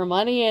blackmail me for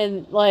money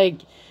and,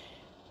 like...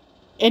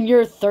 And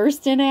you're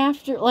thirsting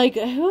after, like,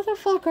 who the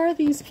fuck are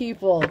these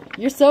people?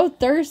 You're so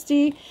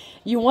thirsty.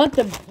 You want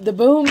the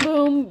boom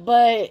boom,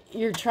 but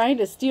you're trying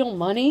to steal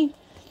money.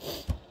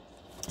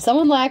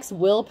 Someone lacks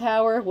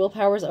willpower.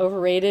 Willpower's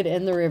overrated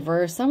in the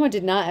reverse. Someone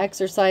did not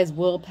exercise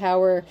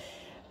willpower.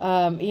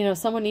 You know,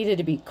 someone needed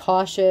to be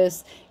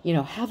cautious. You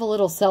know, have a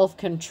little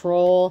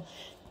self-control.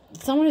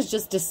 Someone is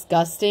just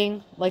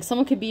disgusting. Like,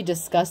 someone could be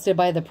disgusted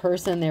by the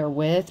person they're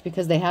with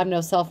because they have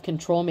no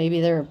self-control.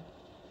 Maybe they're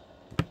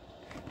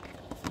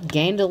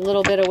gained a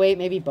little bit of weight.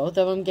 Maybe both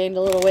of them gained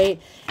a little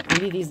weight.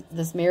 Maybe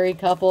this married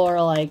couple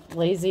are like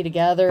lazy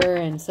together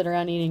and sit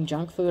around eating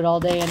junk food all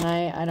day and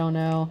night. I don't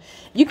know.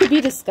 You could be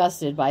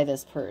disgusted by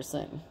this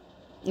person,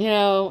 you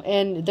know,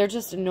 and they're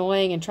just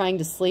annoying and trying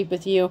to sleep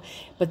with you,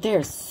 but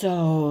they're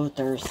so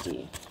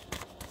thirsty.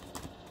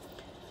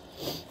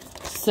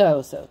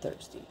 So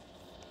thirsty.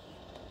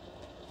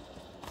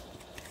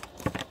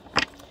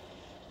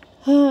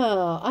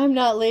 Oh, I'm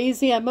not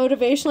lazy. I'm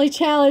motivationally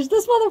challenged.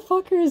 This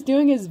motherfucker is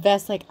doing his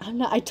best. Like, I'm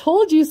not. I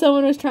told you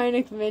someone was trying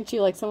to convince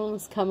you. Like, someone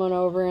was coming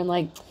over and,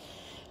 like,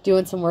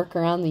 doing some work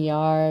around the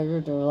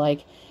yard. Or,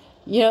 like,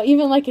 you know,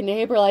 even, like, a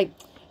neighbor, like,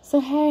 so,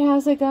 hey,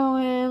 how's it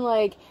going?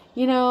 Like,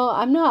 you know,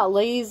 I'm not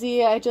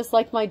lazy. I just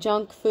like my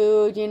junk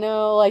food, you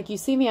know. Like, you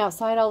see me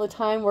outside all the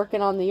time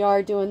working on the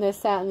yard, doing this,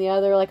 that, and the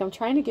other. Like, I'm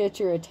trying to get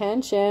your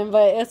attention.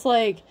 But it's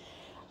like...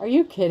 Are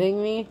you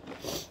kidding me?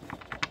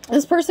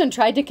 This person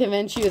tried to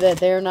convince you that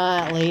they're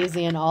not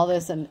lazy and all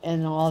this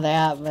and all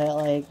that, but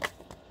like,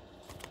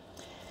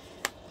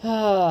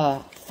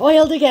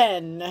 foiled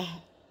again.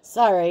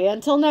 Sorry,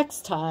 until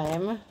next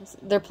time.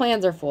 Their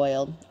plans are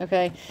foiled,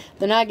 okay?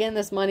 They're not getting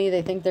this money.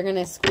 They think they're going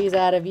to squeeze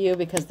out of you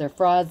because they're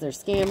frauds, they're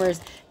scammers.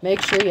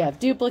 Make sure you have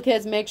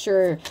duplicates. Make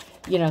sure,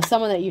 you know,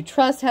 someone that you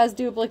trust has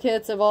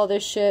duplicates of all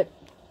this shit.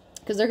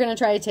 Because they're going to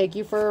try to take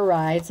you for a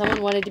ride.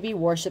 Someone wanted to be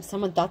worshipped.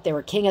 Someone thought they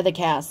were king of the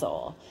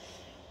castle.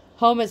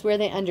 Home is where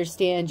they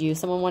understand you.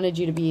 Someone wanted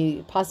you to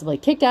be possibly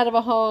kicked out of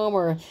a home,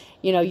 or,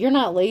 you know, you're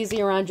not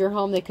lazy around your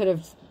home. They could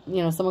have,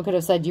 you know, someone could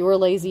have said you were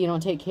lazy, you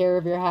don't take care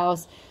of your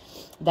house.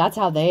 That's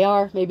how they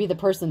are. Maybe the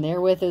person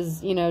they're with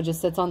is, you know, just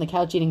sits on the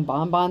couch eating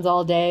bonbons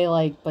all day,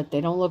 like, but they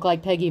don't look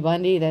like Peggy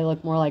Bundy. They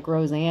look more like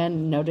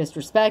Roseanne. No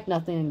disrespect,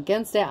 nothing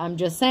against it. I'm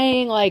just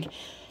saying, like,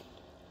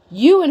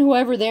 you and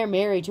whoever they're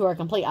married to are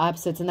complete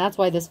opposites, and that's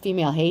why this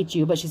female hates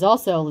you, but she's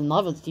also in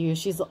love with you.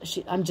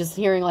 I'm just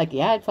hearing, like,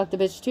 yeah, I'd fuck the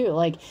bitch too.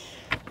 Like,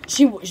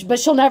 but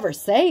she'll never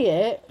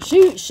say it.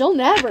 She'll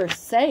never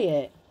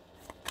say it.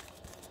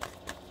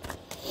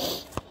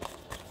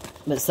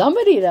 But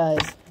somebody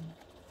does.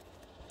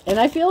 And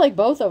I feel like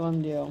both of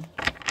them do.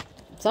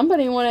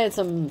 Somebody wanted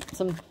some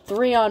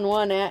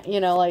 3-on-1,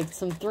 you know, like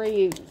some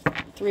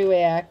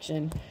three-way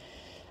action.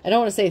 I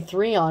don't want to say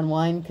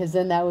 3-on-1 because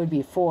then that would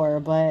be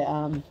 4.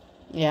 But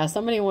yeah,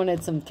 somebody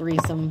wanted some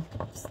threesome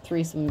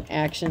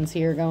actions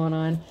here going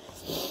on.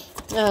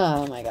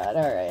 Oh my God!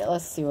 All right,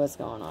 let's see what's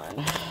going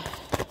on.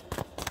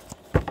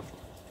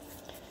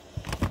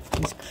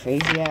 These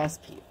crazy ass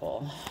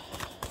people.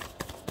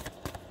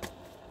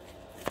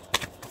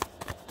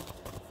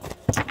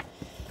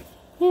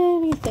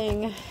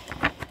 Anything?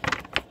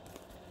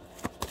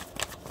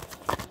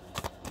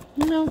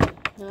 No,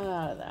 not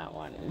out of that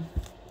one.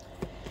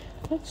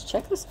 Let's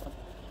check this one.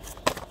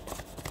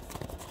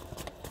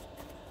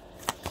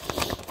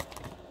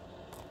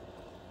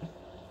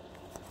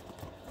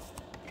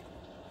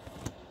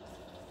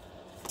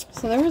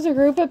 So there was a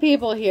group of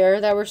people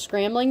here that were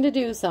scrambling to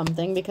do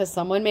something because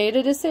someone made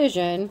a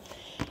decision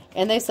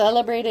and they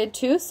celebrated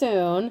too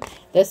soon.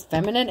 This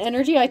feminine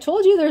energy. I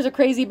told you there's a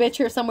crazy bitch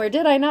here somewhere.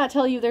 Did I not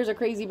tell you there's a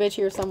crazy bitch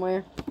here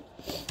somewhere?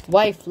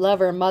 Wife,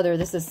 lover, mother.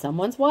 This is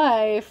someone's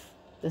wife.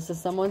 This is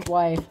someone's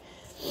wife.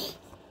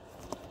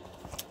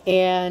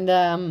 And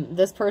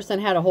this person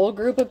had a whole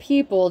group of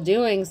people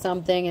doing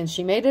something, and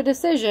she made a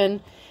decision.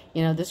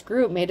 You know, this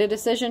group made a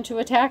decision to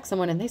attack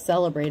someone, and they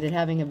celebrated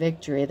having a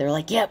victory. They're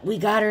like, yep, we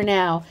got her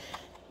now.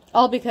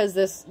 All because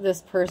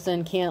this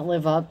person can't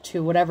live up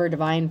to whatever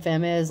divine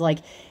femme is. Like,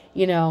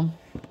 you know,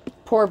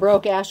 poor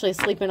broke Ashley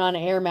sleeping on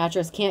an air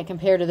mattress can't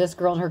compare to this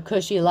girl in her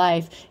cushy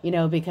life, you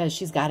know, because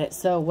she's got it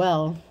so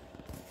well.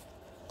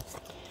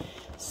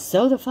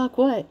 So the fuck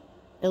what?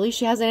 At least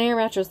she has an air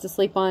mattress to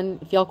sleep on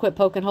if y'all quit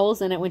poking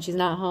holes in it when she's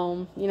not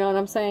home. You know what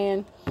I'm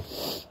saying?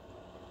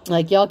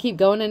 Like, y'all keep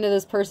going into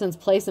this person's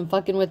place and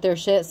fucking with their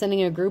shit,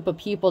 sending a group of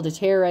people to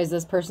terrorize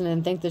this person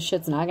and think this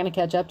shit's not going to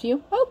catch up to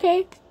you.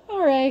 Okay.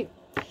 All right.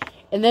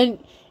 And then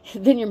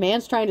your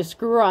man's trying to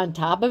screw her on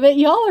top of it.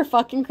 Y'all are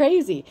fucking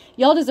crazy.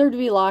 Y'all deserve to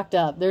be locked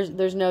up.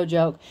 There's no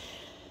joke.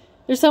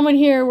 There's someone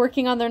here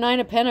working on their 9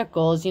 of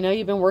Pentacles. You know,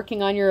 you've been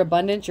working on your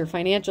abundance, your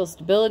financial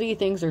stability.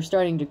 Things are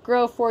starting to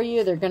grow for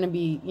you. They're going to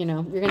be, you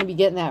know, you're going to be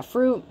getting that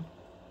fruit.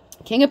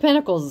 King of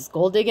Pentacles, this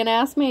gold-digging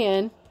ass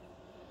man,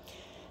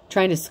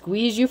 trying to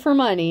squeeze you for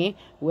money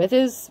with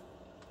his,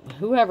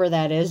 whoever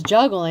that is,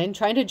 juggling,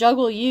 trying to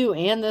juggle you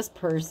and this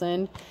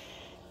person.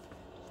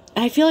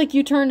 And I feel like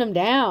you turned him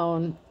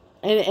down.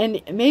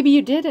 And maybe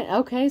you didn't.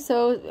 Okay,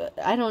 so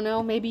I don't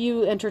know. Maybe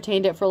you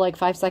entertained it for like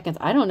 5 seconds.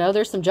 I don't know.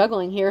 There's some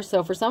juggling here.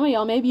 So for some of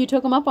y'all, maybe you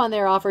took them up on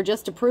their offer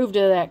just to prove to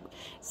that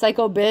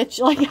psycho bitch.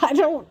 Like, I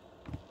don't...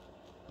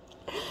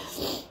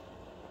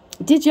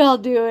 Did y'all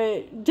do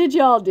it? Did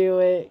y'all do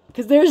it?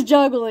 Because there's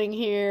juggling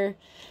here.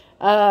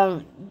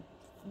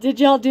 Did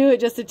y'all do it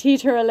just to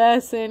teach her a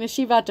lesson? Is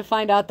she about to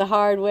find out the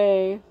hard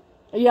way?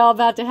 Are y'all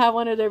about to have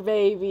one of their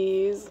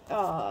babies?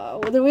 Oh,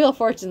 well, the Wheel of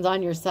Fortune's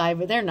on your side,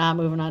 but they're not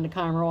moving on to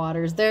calmer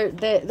waters.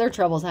 Their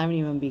troubles haven't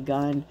even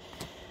begun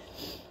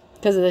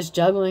because of this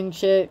juggling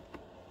shit.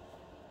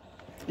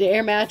 The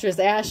air mattress,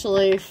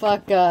 Ashley,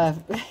 fuck,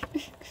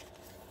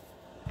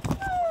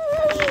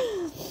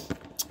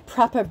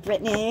 proper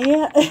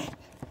Brittany.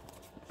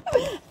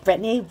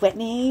 Brittany,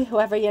 Whitney,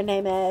 whoever your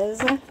name is.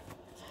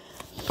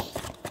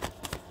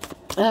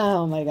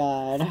 Oh my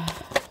God.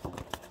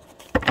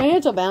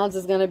 Financial balance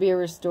is going to be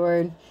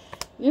restored.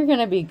 You're going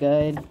to be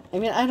good. I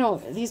mean,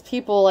 these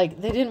people,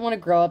 like, they didn't want to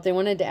grow up. They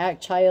wanted to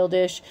act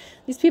childish.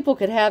 These people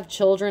could have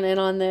children in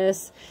on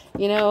this,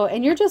 you know,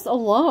 and you're just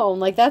alone.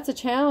 Like, that's a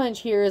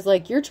challenge here is,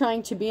 like, you're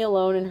trying to be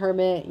alone and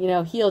hermit, you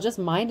know, heal, just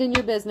minding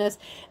your business.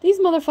 These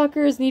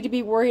motherfuckers need to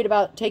be worried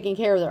about taking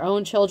care of their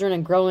own children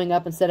and growing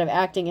up instead of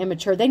acting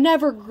immature. They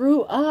never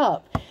grew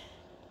up.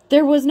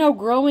 There was no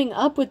growing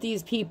up with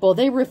these people.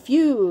 They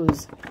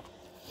refuse.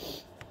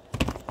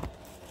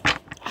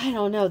 I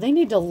don't know. They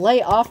need to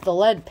lay off the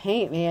lead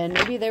paint, man.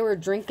 Maybe they were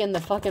drinking the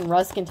fucking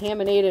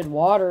rust-contaminated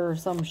water or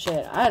some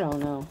shit. I don't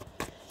know.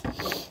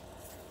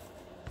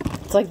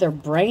 It's like they're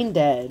brain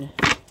dead.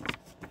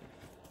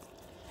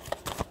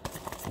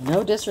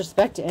 No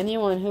disrespect to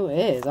anyone who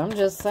is. I'm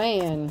just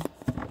saying,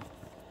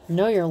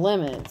 know your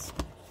limits.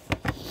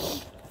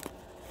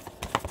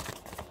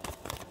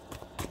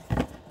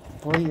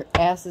 Before your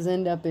asses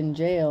end up in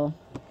jail.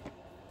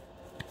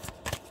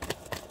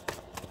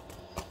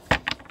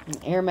 And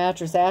Air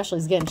Mattress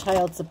Ashley's getting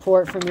child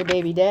support from your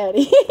baby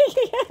daddy.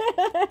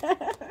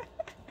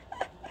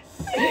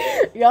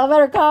 Y'all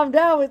better calm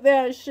down with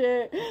that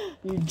shit.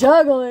 You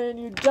juggling,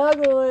 you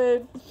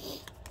juggling.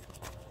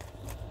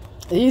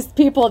 These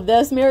people,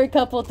 this married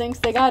couple thinks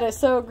they got it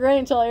so great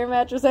until Air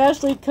Mattress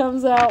Ashley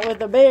comes out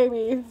with a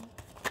baby.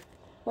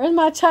 Where's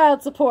my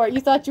child support?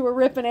 You thought you were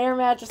ripping Air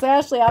Mattress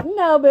Ashley off?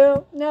 No,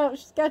 boo. No,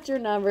 she's got your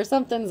number.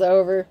 Something's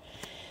over.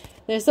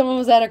 There's someone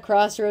was at a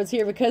crossroads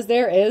here because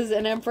there is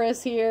an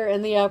Empress here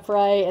in the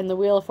upright and the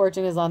Wheel of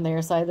Fortune is on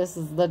their side. This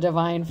is the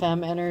Divine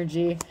Femme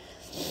energy.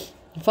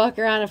 Fuck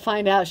around and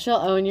find out she'll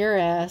own your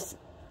ass.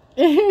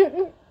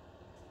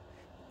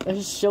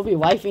 She'll be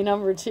wifey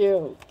number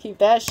 2. Keep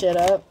that shit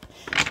up.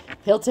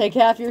 He'll take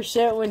half your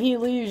shit when he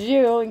leaves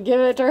you and give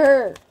it to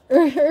her.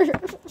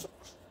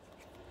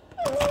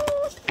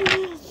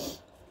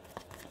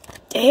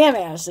 Damn,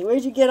 Ashley,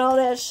 where'd you get all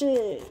that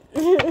shit?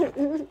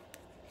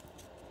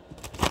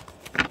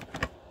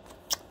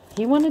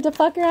 He wanted to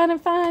fuck around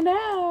and find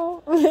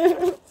out.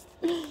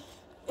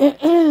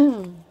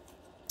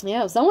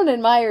 Yeah, if someone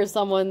admires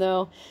someone,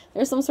 though,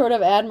 there's some sort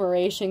of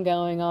admiration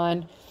going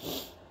on.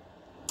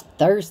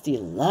 Thirsty,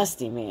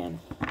 lusty man.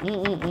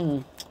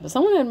 But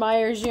someone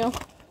admires you.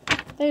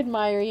 They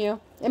admire you.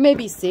 It may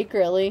be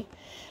secretly.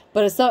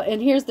 But it's so,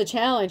 and here's the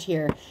challenge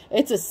here.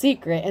 It's a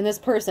secret, and this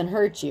person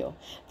hurt you.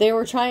 They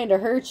were trying to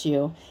hurt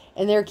you,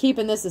 and they're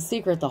keeping this a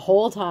secret the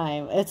whole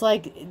time. It's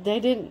like they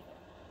didn't.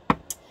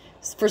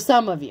 For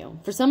some of you,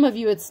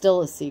 it's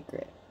still a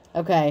secret.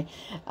 Okay.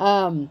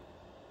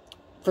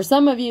 For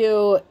some of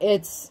you,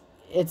 it's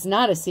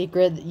not a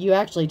secret. You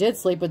actually did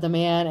sleep with a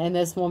man, and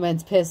this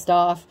woman's pissed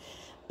off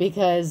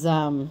because,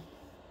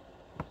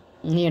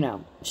 you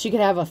know, she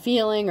could have a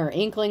feeling or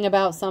inkling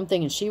about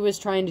something, and she was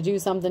trying to do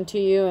something to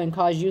you and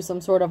cause you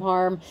some sort of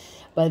harm.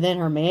 But then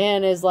her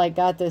man is like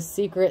got this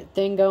secret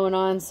thing going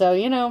on. So,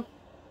 you know,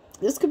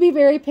 this could be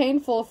very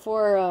painful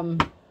for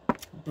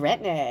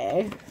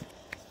Brittany.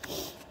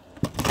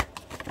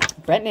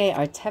 Brittany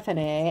or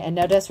Tiffany, and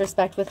no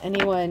disrespect with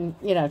anyone,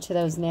 you know, to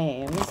those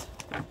names.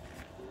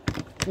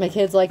 My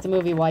kids like the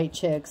movie White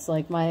Chicks.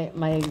 Like, my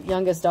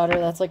youngest daughter,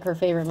 that's like her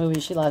favorite movie.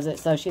 She loves it.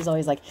 So she's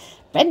always like,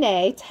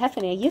 Brittany,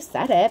 Tiffany, you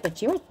said it,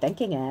 but you were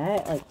thinking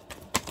it. Like,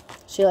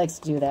 she likes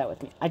to do that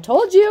with me. I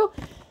told you.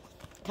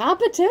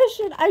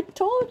 Competition. I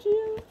told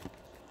you.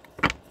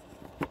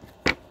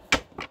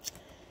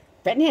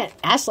 Brittany and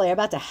Ashley are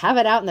about to have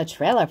it out in the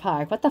trailer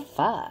park. What the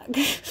fuck?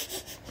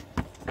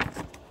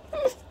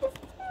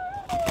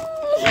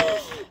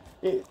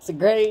 It's a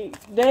great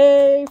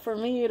day for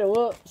me to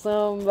whoop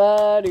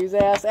somebody's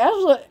ass.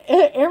 Ashley,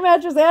 Air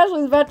Mattress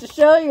Ashley's about to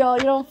show y'all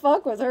you don't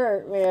fuck with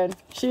her, man.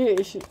 She,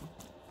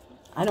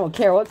 I don't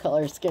care what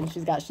color skin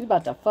she's got. She's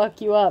about to fuck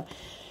you up.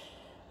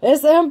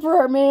 This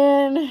Emperor,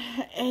 man,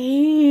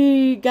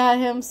 he got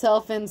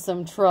himself in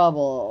some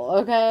trouble,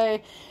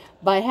 okay?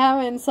 By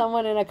having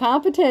someone in a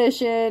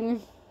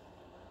competition,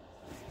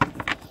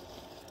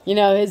 you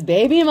know, his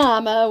baby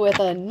mama with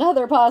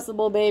another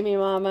possible baby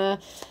mama.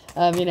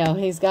 You know,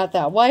 he's got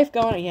that wife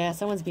going. Yeah,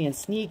 someone's being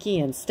sneaky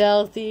and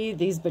stealthy.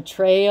 These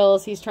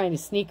betrayals. He's trying to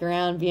sneak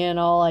around being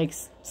all, like,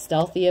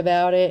 stealthy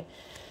about it.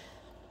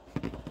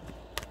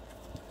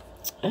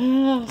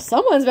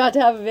 Someone's about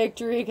to have a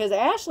victory because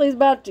Ashley's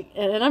about to...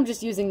 And I'm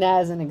just using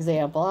that as an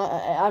example.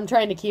 I'm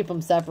trying to keep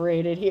them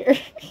separated here.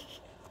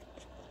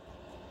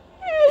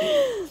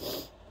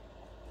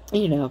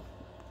 You know.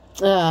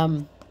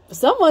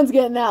 Someone's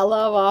getting that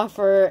love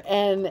offer,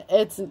 and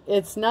it's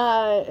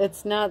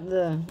not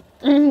the...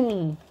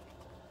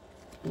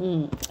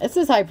 It's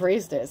this high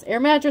priestess. Air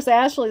Mattress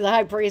Ashley's a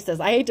high priestess.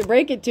 I hate to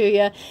break it to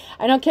you.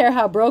 I don't care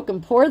how broke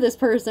and poor this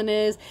person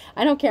is.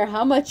 I don't care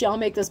how much y'all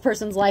make this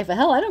person's life a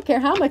hell. I don't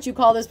care how much you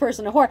call this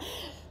person a whore.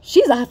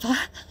 She's a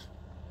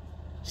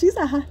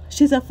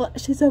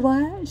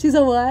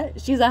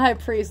high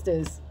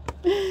priestess.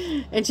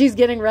 And she's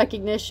getting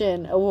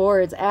recognition,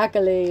 awards,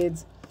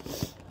 accolades.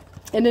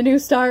 And a new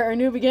start or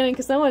new beginning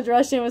because someone's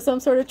rushing in with some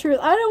sort of truth.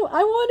 I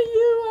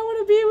want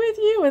to be with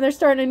you. And they're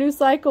starting a new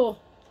cycle.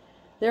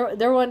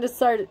 They're wanting to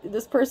start,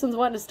 this person's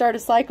wanting to start a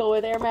cycle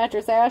with Air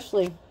Mattress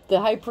Ashley,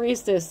 the high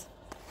priestess.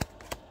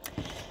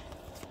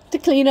 To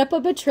clean up a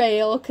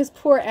betrayal because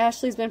poor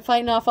Ashley's been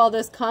fighting off all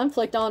this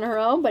conflict on her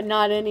own, but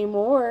not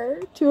anymore.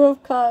 2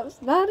 of Cups.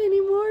 Not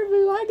anymore,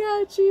 boo. I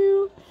got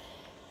you.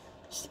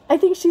 I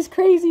think she's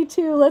crazy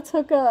too. Let's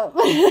hook up.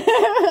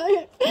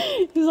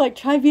 He's like,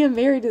 try being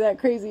married to that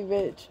crazy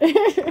bitch.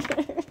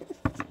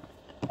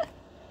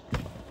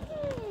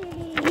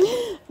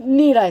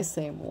 Need I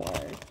say more?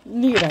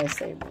 Need I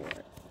say more?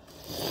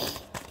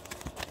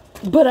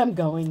 But I'm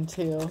going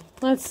to.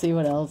 Let's see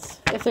what else.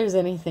 If there's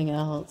anything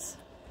else.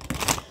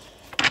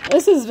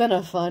 This has been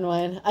a fun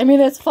one. I mean,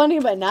 it's funny,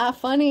 but not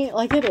funny.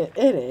 Like, it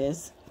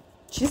is.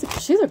 She's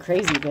a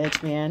crazy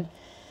bitch, man.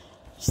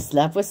 She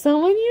slept with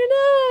someone you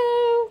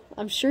know.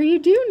 I'm sure you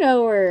do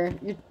know her.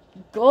 You're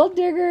gold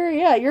digger.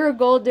 Yeah, you're a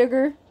gold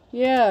digger.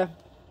 Yeah.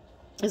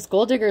 This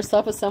gold digger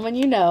slept with someone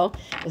you know.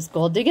 This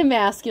gold digging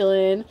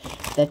masculine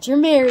that you're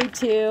married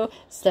to.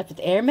 Slept with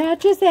air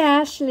mattress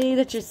Ashley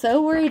that you're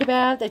so worried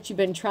about. That you've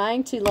been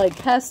trying to, like,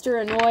 pester,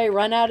 annoy,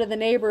 run out of the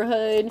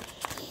neighborhood.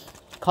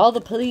 Call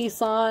the police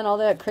on. All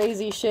that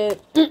crazy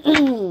shit.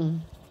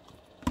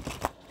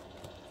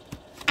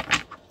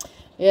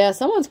 Yeah,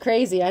 someone's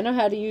crazy. I know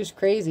how to use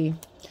crazy.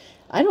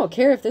 I don't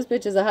care if this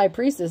bitch is a high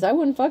priestess. I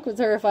wouldn't fuck with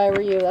her if I were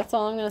you. That's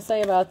all I'm going to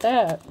say about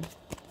that.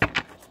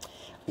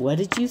 What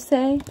did you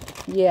say?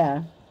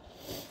 Yeah.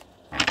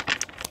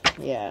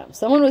 Yeah.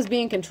 Someone was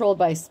being controlled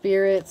by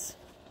spirits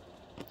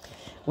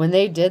when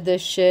they did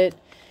this shit.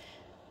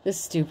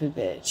 This stupid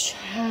bitch.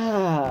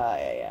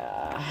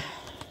 Yeah.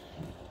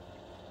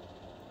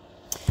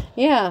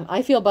 Yeah,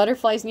 I feel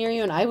butterflies near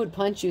you and I would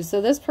punch you. So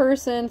this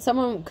person,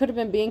 someone could have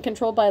been being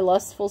controlled by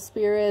lustful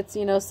spirits,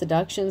 you know,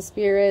 seduction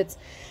spirits.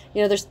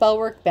 You know, their spell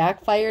work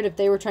backfired if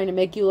they were trying to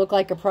make you look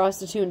like a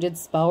prostitute and did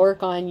spell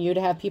work on you to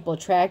have people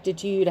attracted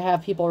to you, to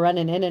have people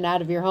running in and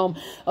out of your home.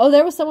 Oh,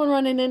 there was someone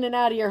running in and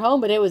out of your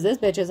home, but it was this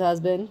bitch's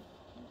husband.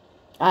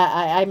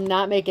 I'm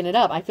not making it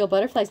up. I feel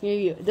butterflies near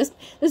you.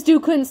 This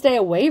dude couldn't stay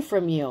away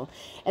from you.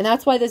 And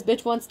that's why this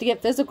bitch wants to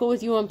get physical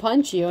with you and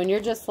punch you. And you're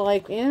just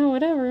like, yeah,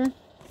 whatever.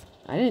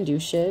 I didn't do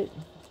shit.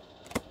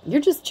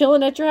 You're just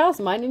chilling at your house,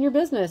 minding your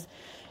business.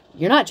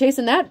 You're not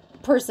chasing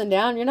that person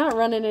down. You're not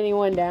running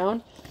anyone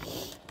down.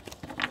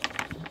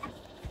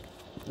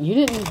 You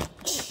didn't...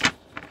 This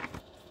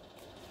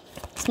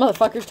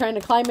motherfucker's trying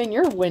to climb in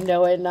your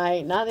window at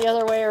night, not the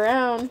other way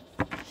around.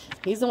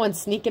 He's the one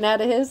sneaking out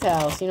of his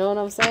house. You know what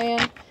I'm saying?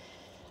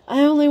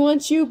 I only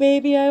want you,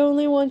 baby. I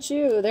only want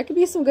you. There could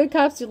be some good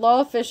cops and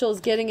law officials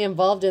getting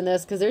involved in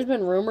this because there's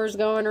been rumors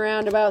going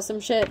around about some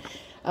shit.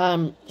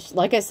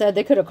 Like I said,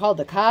 they could have called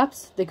the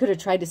cops. They could have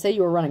tried to say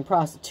you were running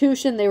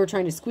prostitution. They were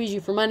trying to squeeze you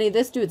for money.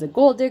 This dude's a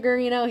gold digger,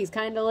 you know. He's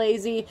kind of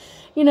lazy,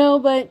 you know,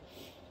 but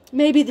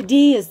maybe the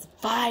D is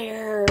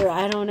fire.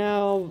 I don't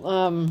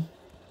know.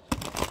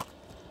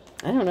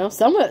 I don't know.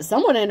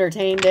 Someone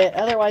entertained it.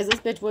 Otherwise, this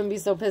bitch wouldn't be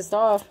so pissed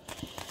off.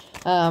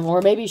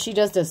 Or maybe she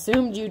just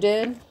assumed you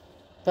did.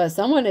 But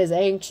someone is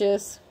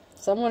anxious.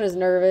 Someone is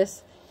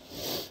nervous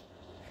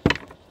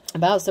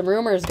about some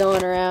rumors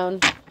going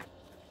around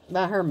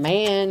about her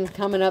man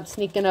coming up,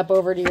 sneaking up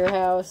over to your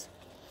house.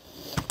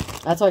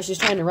 That's why she's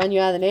trying to run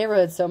you out of the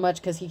neighborhood so much,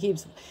 because he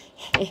keeps...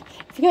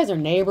 If you guys are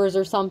neighbors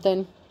or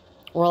something,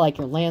 or like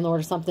your landlord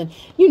or something,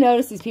 you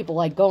notice these people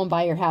like going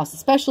by your house,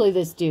 especially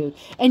this dude,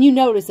 and you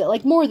notice it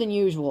like more than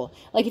usual.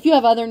 Like if you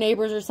have other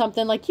neighbors or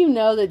something, like you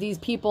know that these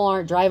people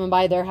aren't driving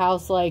by their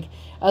house like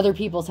other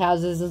people's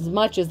houses as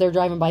much as they're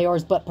driving by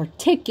yours, but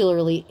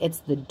particularly it's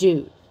the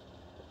dude.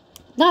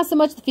 Not so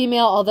much the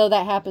female, although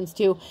that happens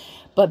too.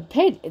 But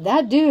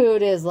that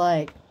dude is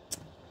like,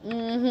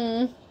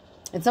 and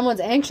someone's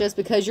anxious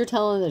because you're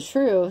telling the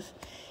truth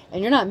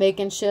and you're not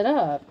making shit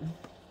up.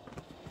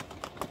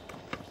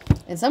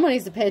 And someone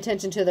needs to pay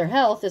attention to their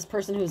health, this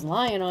person who's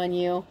lying on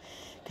you,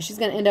 because she's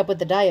going to end up with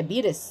the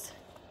diabetes.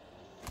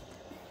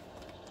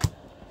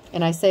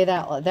 And I say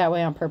that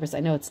way on purpose.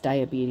 I know it's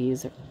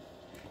diabetes.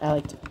 I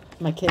like to,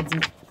 my kids,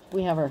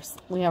 we have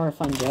our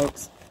fun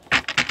jokes.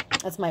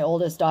 That's my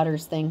oldest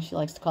daughter's thing. She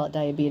likes to call it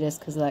diabetes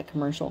because of that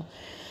commercial.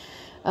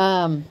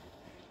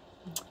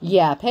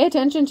 Yeah, pay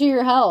attention to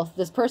your health.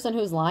 This person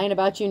who's lying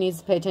about you needs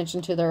to pay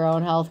attention to their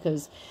own health,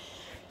 because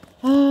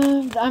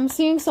I'm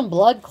seeing some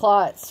blood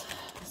clots.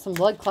 Some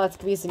blood clots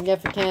could be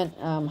significant.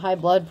 High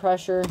blood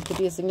pressure could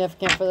be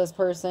significant for this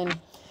person,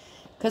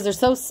 because they're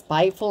so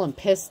spiteful and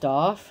pissed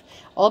off,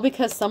 all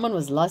because someone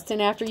was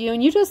lusting after you,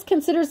 and you just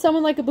consider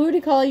someone like a booty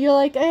call. You're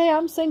like, hey,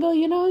 I'm single,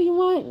 you know,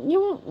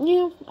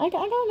 I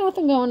got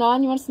nothing going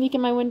on. You want to sneak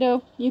in my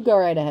window? You go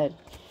right ahead.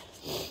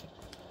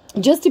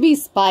 Just to be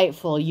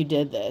spiteful, you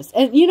did this.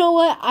 And you know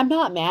what? I'm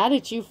not mad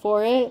at you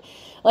for it.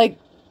 Like,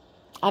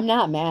 I'm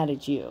not mad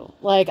at you.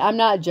 Like, I'm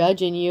not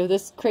judging you.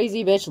 This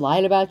crazy bitch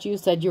lied about you,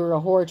 said you were a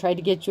whore, tried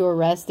to get you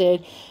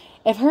arrested.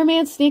 If her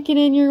man's sneaking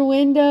in your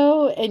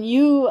window and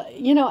you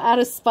know, out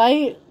of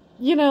spite,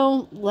 you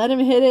know, let him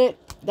hit it.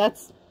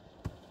 That's,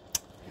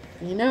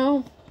 you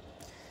know,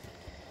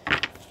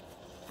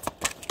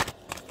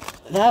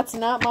 that's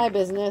not my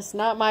business,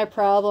 not my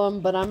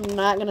problem, but I'm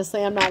not going to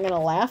say I'm not going to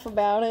laugh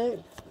about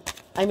it.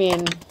 I mean,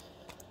 you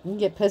can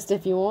get pissed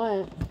if you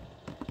want.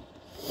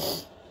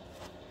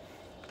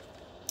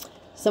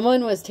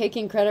 Someone was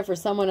taking credit for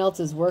someone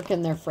else's work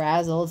and they're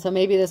frazzled. So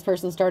maybe this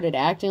person started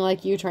acting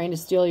like you, trying to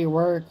steal your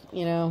work.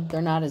 You know,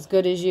 they're not as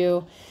good as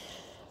you.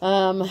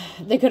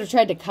 They could have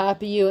tried to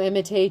copy you,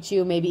 imitate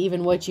you, maybe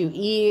even what you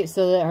eat,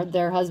 so that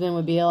their husband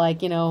would be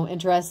like, you know,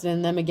 interested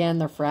in them again.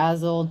 They're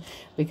frazzled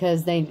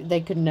because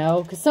they could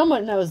know, because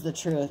someone knows the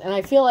truth. And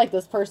I feel like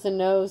this person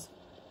knows.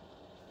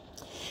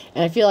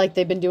 And I feel like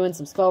they've been doing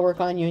some spell work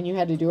on you and you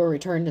had to do a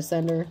return to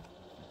sender.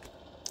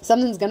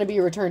 Something's going to be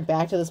returned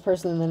back to this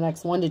person in the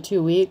next 1 to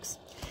 2 weeks.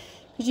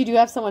 Because you do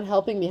have someone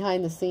helping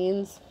behind the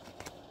scenes.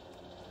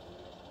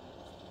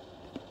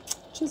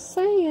 Just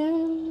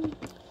saying.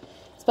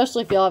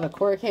 Especially if y'all have a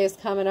court case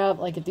coming up.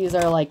 Like if these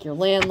are like your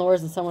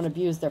landlords and someone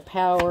abused their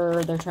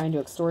power. They're trying to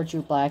extort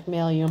you,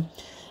 blackmail you.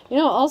 You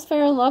know, all's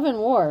fair in love and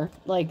war.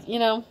 Like, you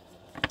know,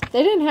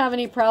 they didn't have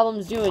any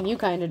problems doing you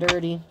kind of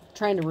dirty.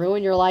 Trying to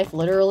ruin your life,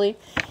 literally.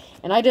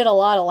 And I did a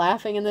lot of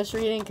laughing in this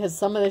reading because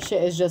some of this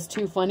shit is just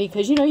too funny.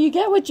 Because, you know, you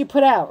get what you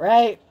put out,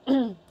 right?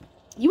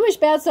 You wish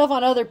bad stuff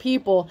on other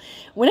people.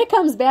 When it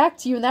comes back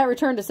to you and that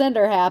return to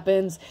sender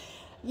happens,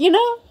 you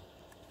know,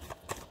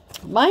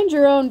 mind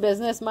your own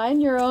business.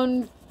 Mind your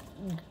own,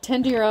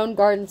 tend to your own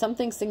garden.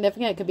 Something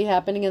significant could be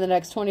happening in the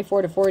next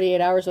 24 to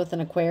 48 hours with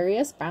an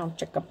Aquarius. Bow,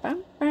 chicka,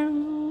 bow,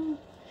 bow.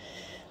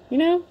 You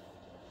know?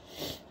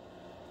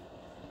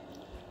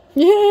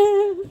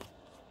 Yeah.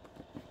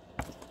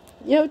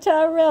 Yo,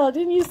 Tyrell,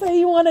 didn't you say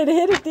you wanted to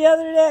hit it the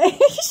other day?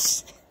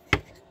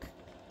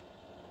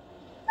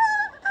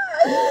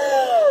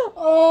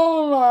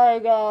 Oh my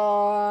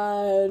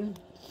god.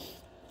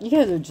 You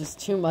guys are just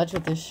too much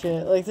with this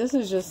shit. Like, this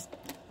is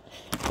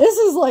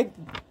like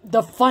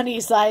the funny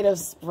side of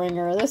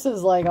Springer. This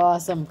is like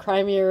awesome.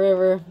 Cry me a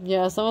river.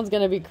 Yeah, someone's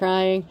gonna be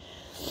crying.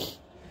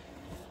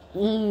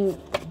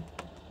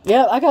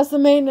 Yep, I got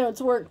some maintenance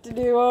work to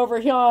do over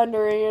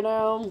yonder, you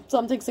know.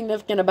 Something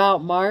significant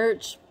about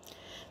March.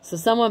 So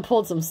someone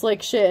pulled some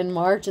slick shit in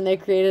March and they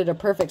created a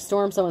perfect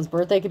storm. Someone's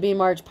birthday could be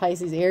March.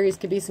 Pisces, Aries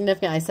could be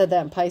significant. I said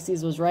that and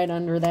Pisces was right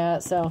under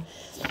that. So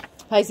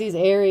Pisces,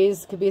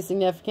 Aries could be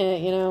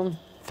significant, you know.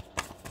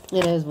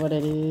 It is what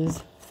it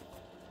is.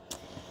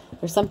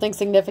 There's something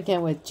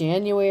significant with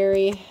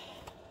January,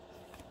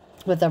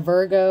 with a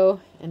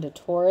Virgo and a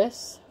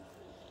Taurus.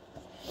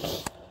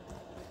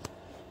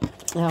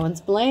 That one's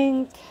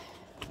blank.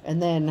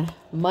 And then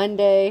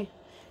Monday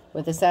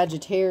with a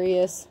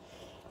Sagittarius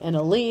and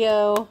a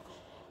Leo.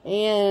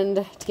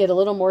 And to get a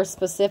little more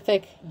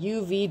specific,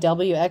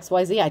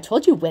 UVWXYZ. I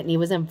told you Whitney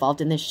was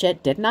involved in this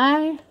shit, didn't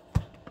I?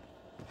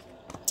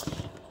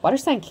 Water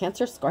sign,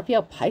 Cancer,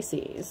 Scorpio,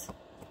 Pisces.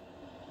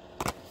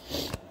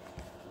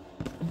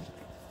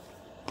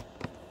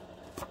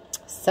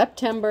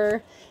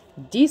 September,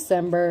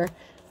 December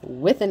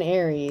with an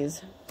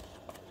Aries.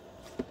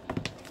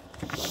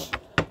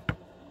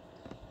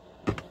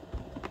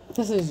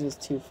 This is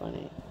just too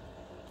funny.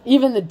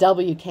 Even the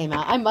W came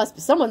out.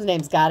 Someone's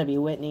name's got to be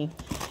Whitney.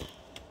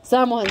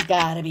 Someone's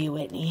got to be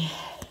Whitney.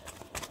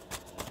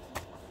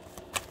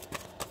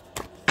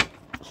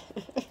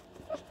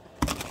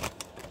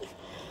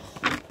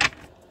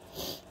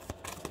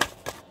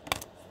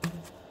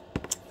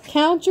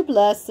 Count your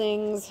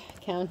blessings.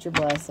 Count your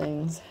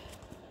blessings.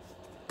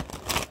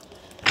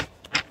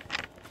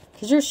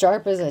 Because you're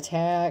sharp as a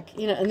tack.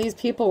 You know, and these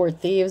people were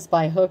thieves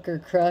by hook or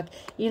crook.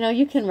 You know,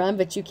 you can run,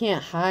 but you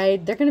can't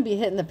hide. They're going to be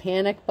hitting the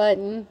panic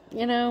button,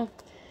 you know.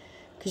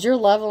 Because you're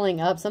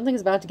leveling up. Something's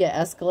about to get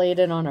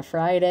escalated on a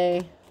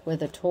Friday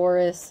with a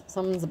Taurus.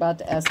 Something's about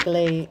to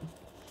escalate.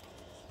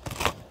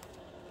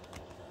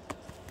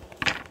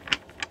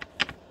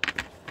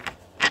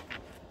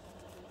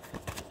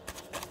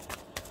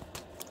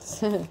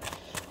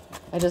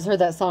 I just heard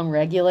that song,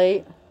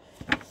 Regulate.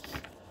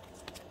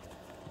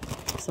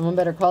 Someone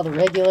better call the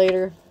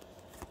regulator.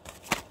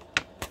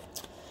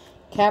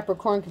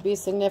 Capricorn could be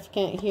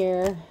significant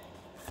here.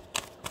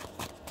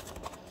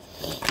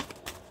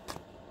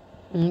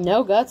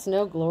 No guts,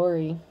 no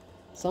glory.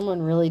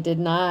 Someone really did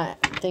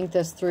not think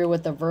this through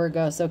with the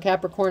Virgo. So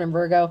Capricorn and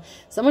Virgo,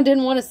 someone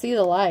didn't want to see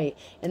the light.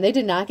 And they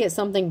did not get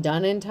something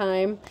done in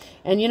time.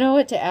 And you know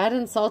what? To add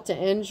insult to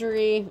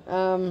injury,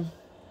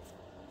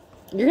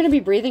 you're going to be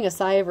breathing a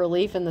sigh of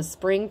relief in the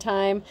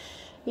springtime.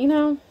 You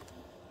know,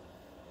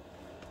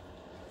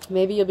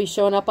 maybe you'll be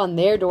showing up on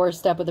their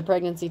doorstep with a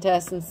pregnancy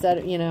test instead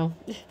of, you know,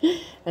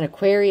 an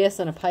Aquarius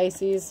and a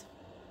Pisces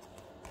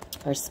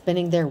are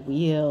spinning their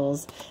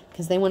wheels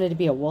because they wanted to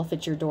be a wolf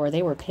at your door.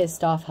 They were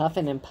pissed off,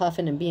 huffing and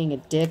puffing and being a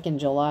dick in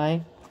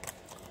July.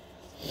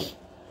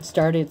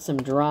 Started some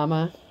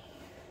drama.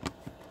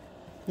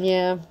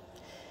 Yeah.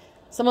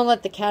 Someone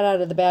let the cat out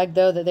of the bag,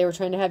 though, that they were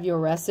trying to have you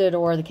arrested,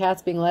 or the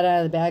cat's being let out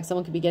of the bag.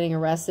 Someone could be getting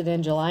arrested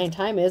in July, and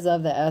time is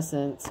of the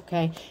essence,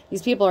 okay?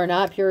 These people are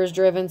not pure as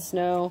driven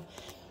snow.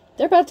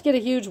 They're about to get a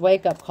huge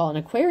wake-up call. And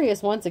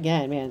Aquarius, once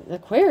again, man,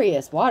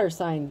 Aquarius, water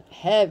sign,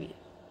 heavy.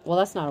 Well,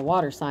 that's not a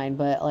water sign,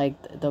 but,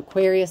 like, the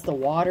Aquarius, the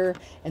water,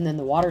 and then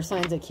the water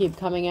signs that keep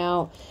coming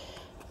out,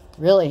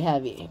 really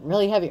heavy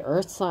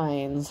earth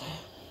signs.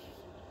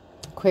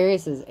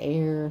 Aquarius is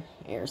air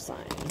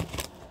sign.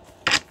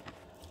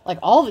 Like,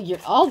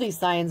 all these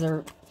signs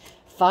are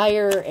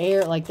fire,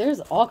 air. Like, there's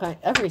all kind.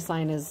 Every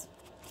sign is,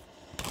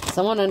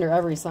 someone under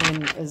every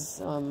sign is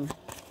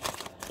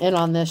in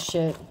on this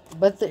shit.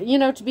 But, you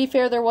know, to be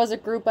fair, there was a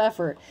group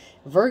effort.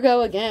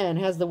 Virgo, again,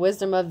 has the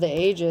wisdom of the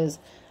ages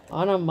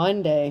on a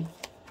Monday.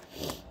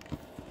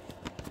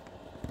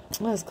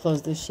 Let's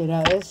close this shit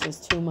out. It's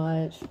just too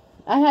much.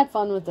 I had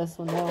fun with this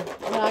one, though.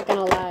 I'm not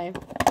gonna lie.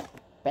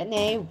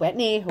 Brittany,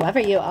 Whitney, whoever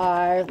you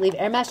are, leave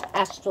Air Mattress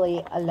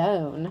Ashley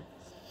alone.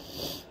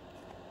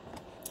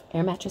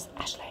 Air Mattress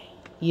Ashley.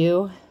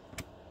 You.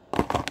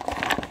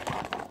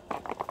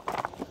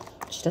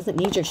 She doesn't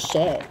need your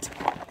shit.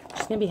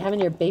 She's gonna be having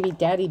your baby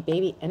daddy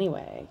baby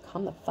anyway.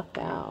 Calm the fuck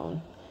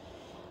down.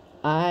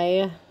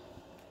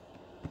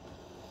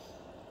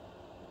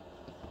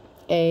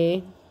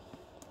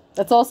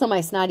 That's also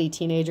my snotty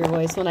teenager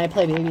voice when I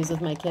play babies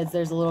with my kids.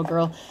 There's a little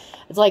girl.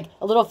 It's like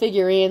a little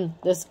figurine,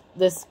 this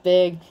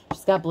big.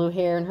 She's got blue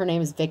hair, and her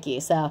name is Vicky.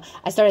 So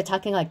I started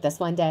talking like this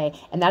one day,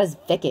 and that is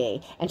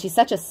Vicky. And she's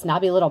such a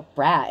snobby little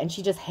brat, and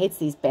she just hates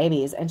these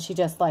babies. And she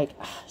just, like,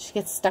 she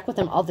gets stuck with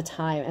them all the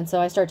time. And so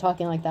I started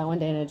talking like that one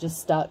day, and it just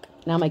stuck.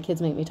 Now my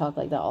kids make me talk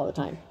like that all the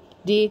time.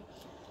 D.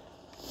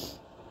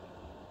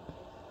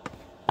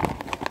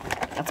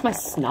 That's my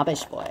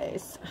snobbish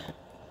voice.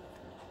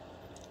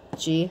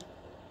 G.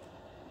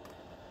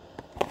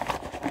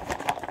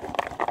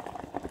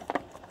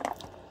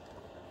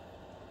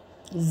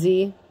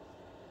 Z.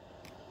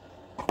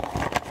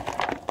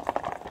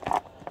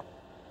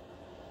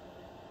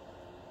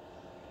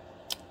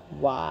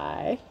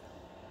 Y.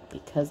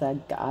 Because I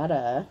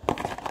gotta.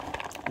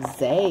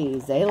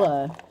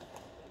 Zayla.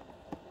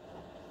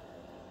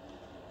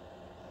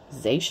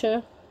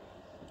 Zaysha.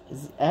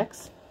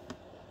 X.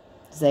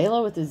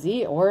 Zayla with a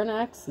Z or an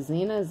X.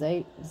 Zena.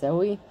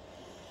 Zoe.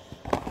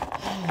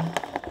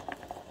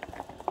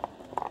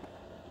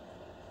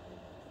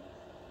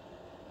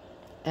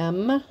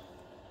 M.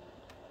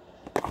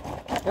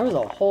 There was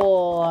a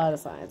whole lot of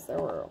signs. There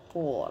were a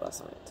whole lot of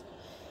signs.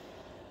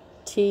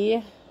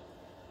 T.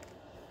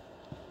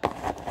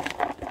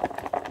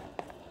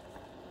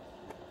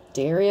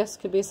 Darius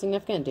could be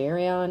significant.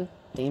 Darion.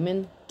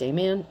 Damon.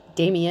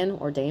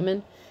 Or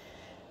Damon.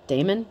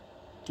 Demon.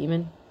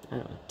 I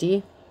don't know.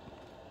 D.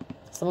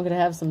 Someone could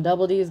have some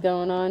double D's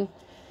going on.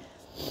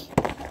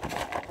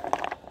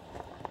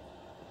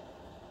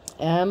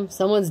 M.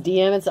 Someone's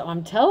DMing. So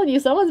I'm telling you,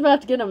 someone's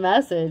about to get a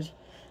message.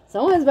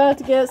 Someone's about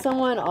to get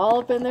someone all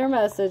up in their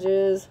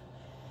messages.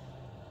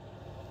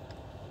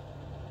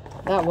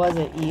 That was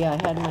an E I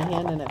had in my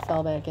hand and it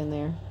fell back in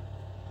there.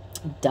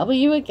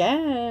 W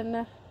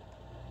again.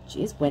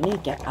 Jeez, Whitney,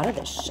 get out of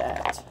this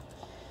shit.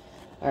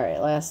 Alright,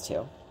 last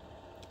two.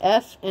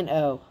 F and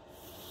O.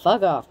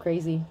 Fuck off,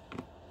 crazy.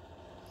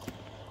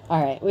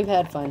 Alright, we've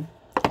had fun.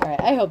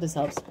 Alright, I hope this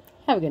helps.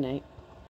 Have a good night.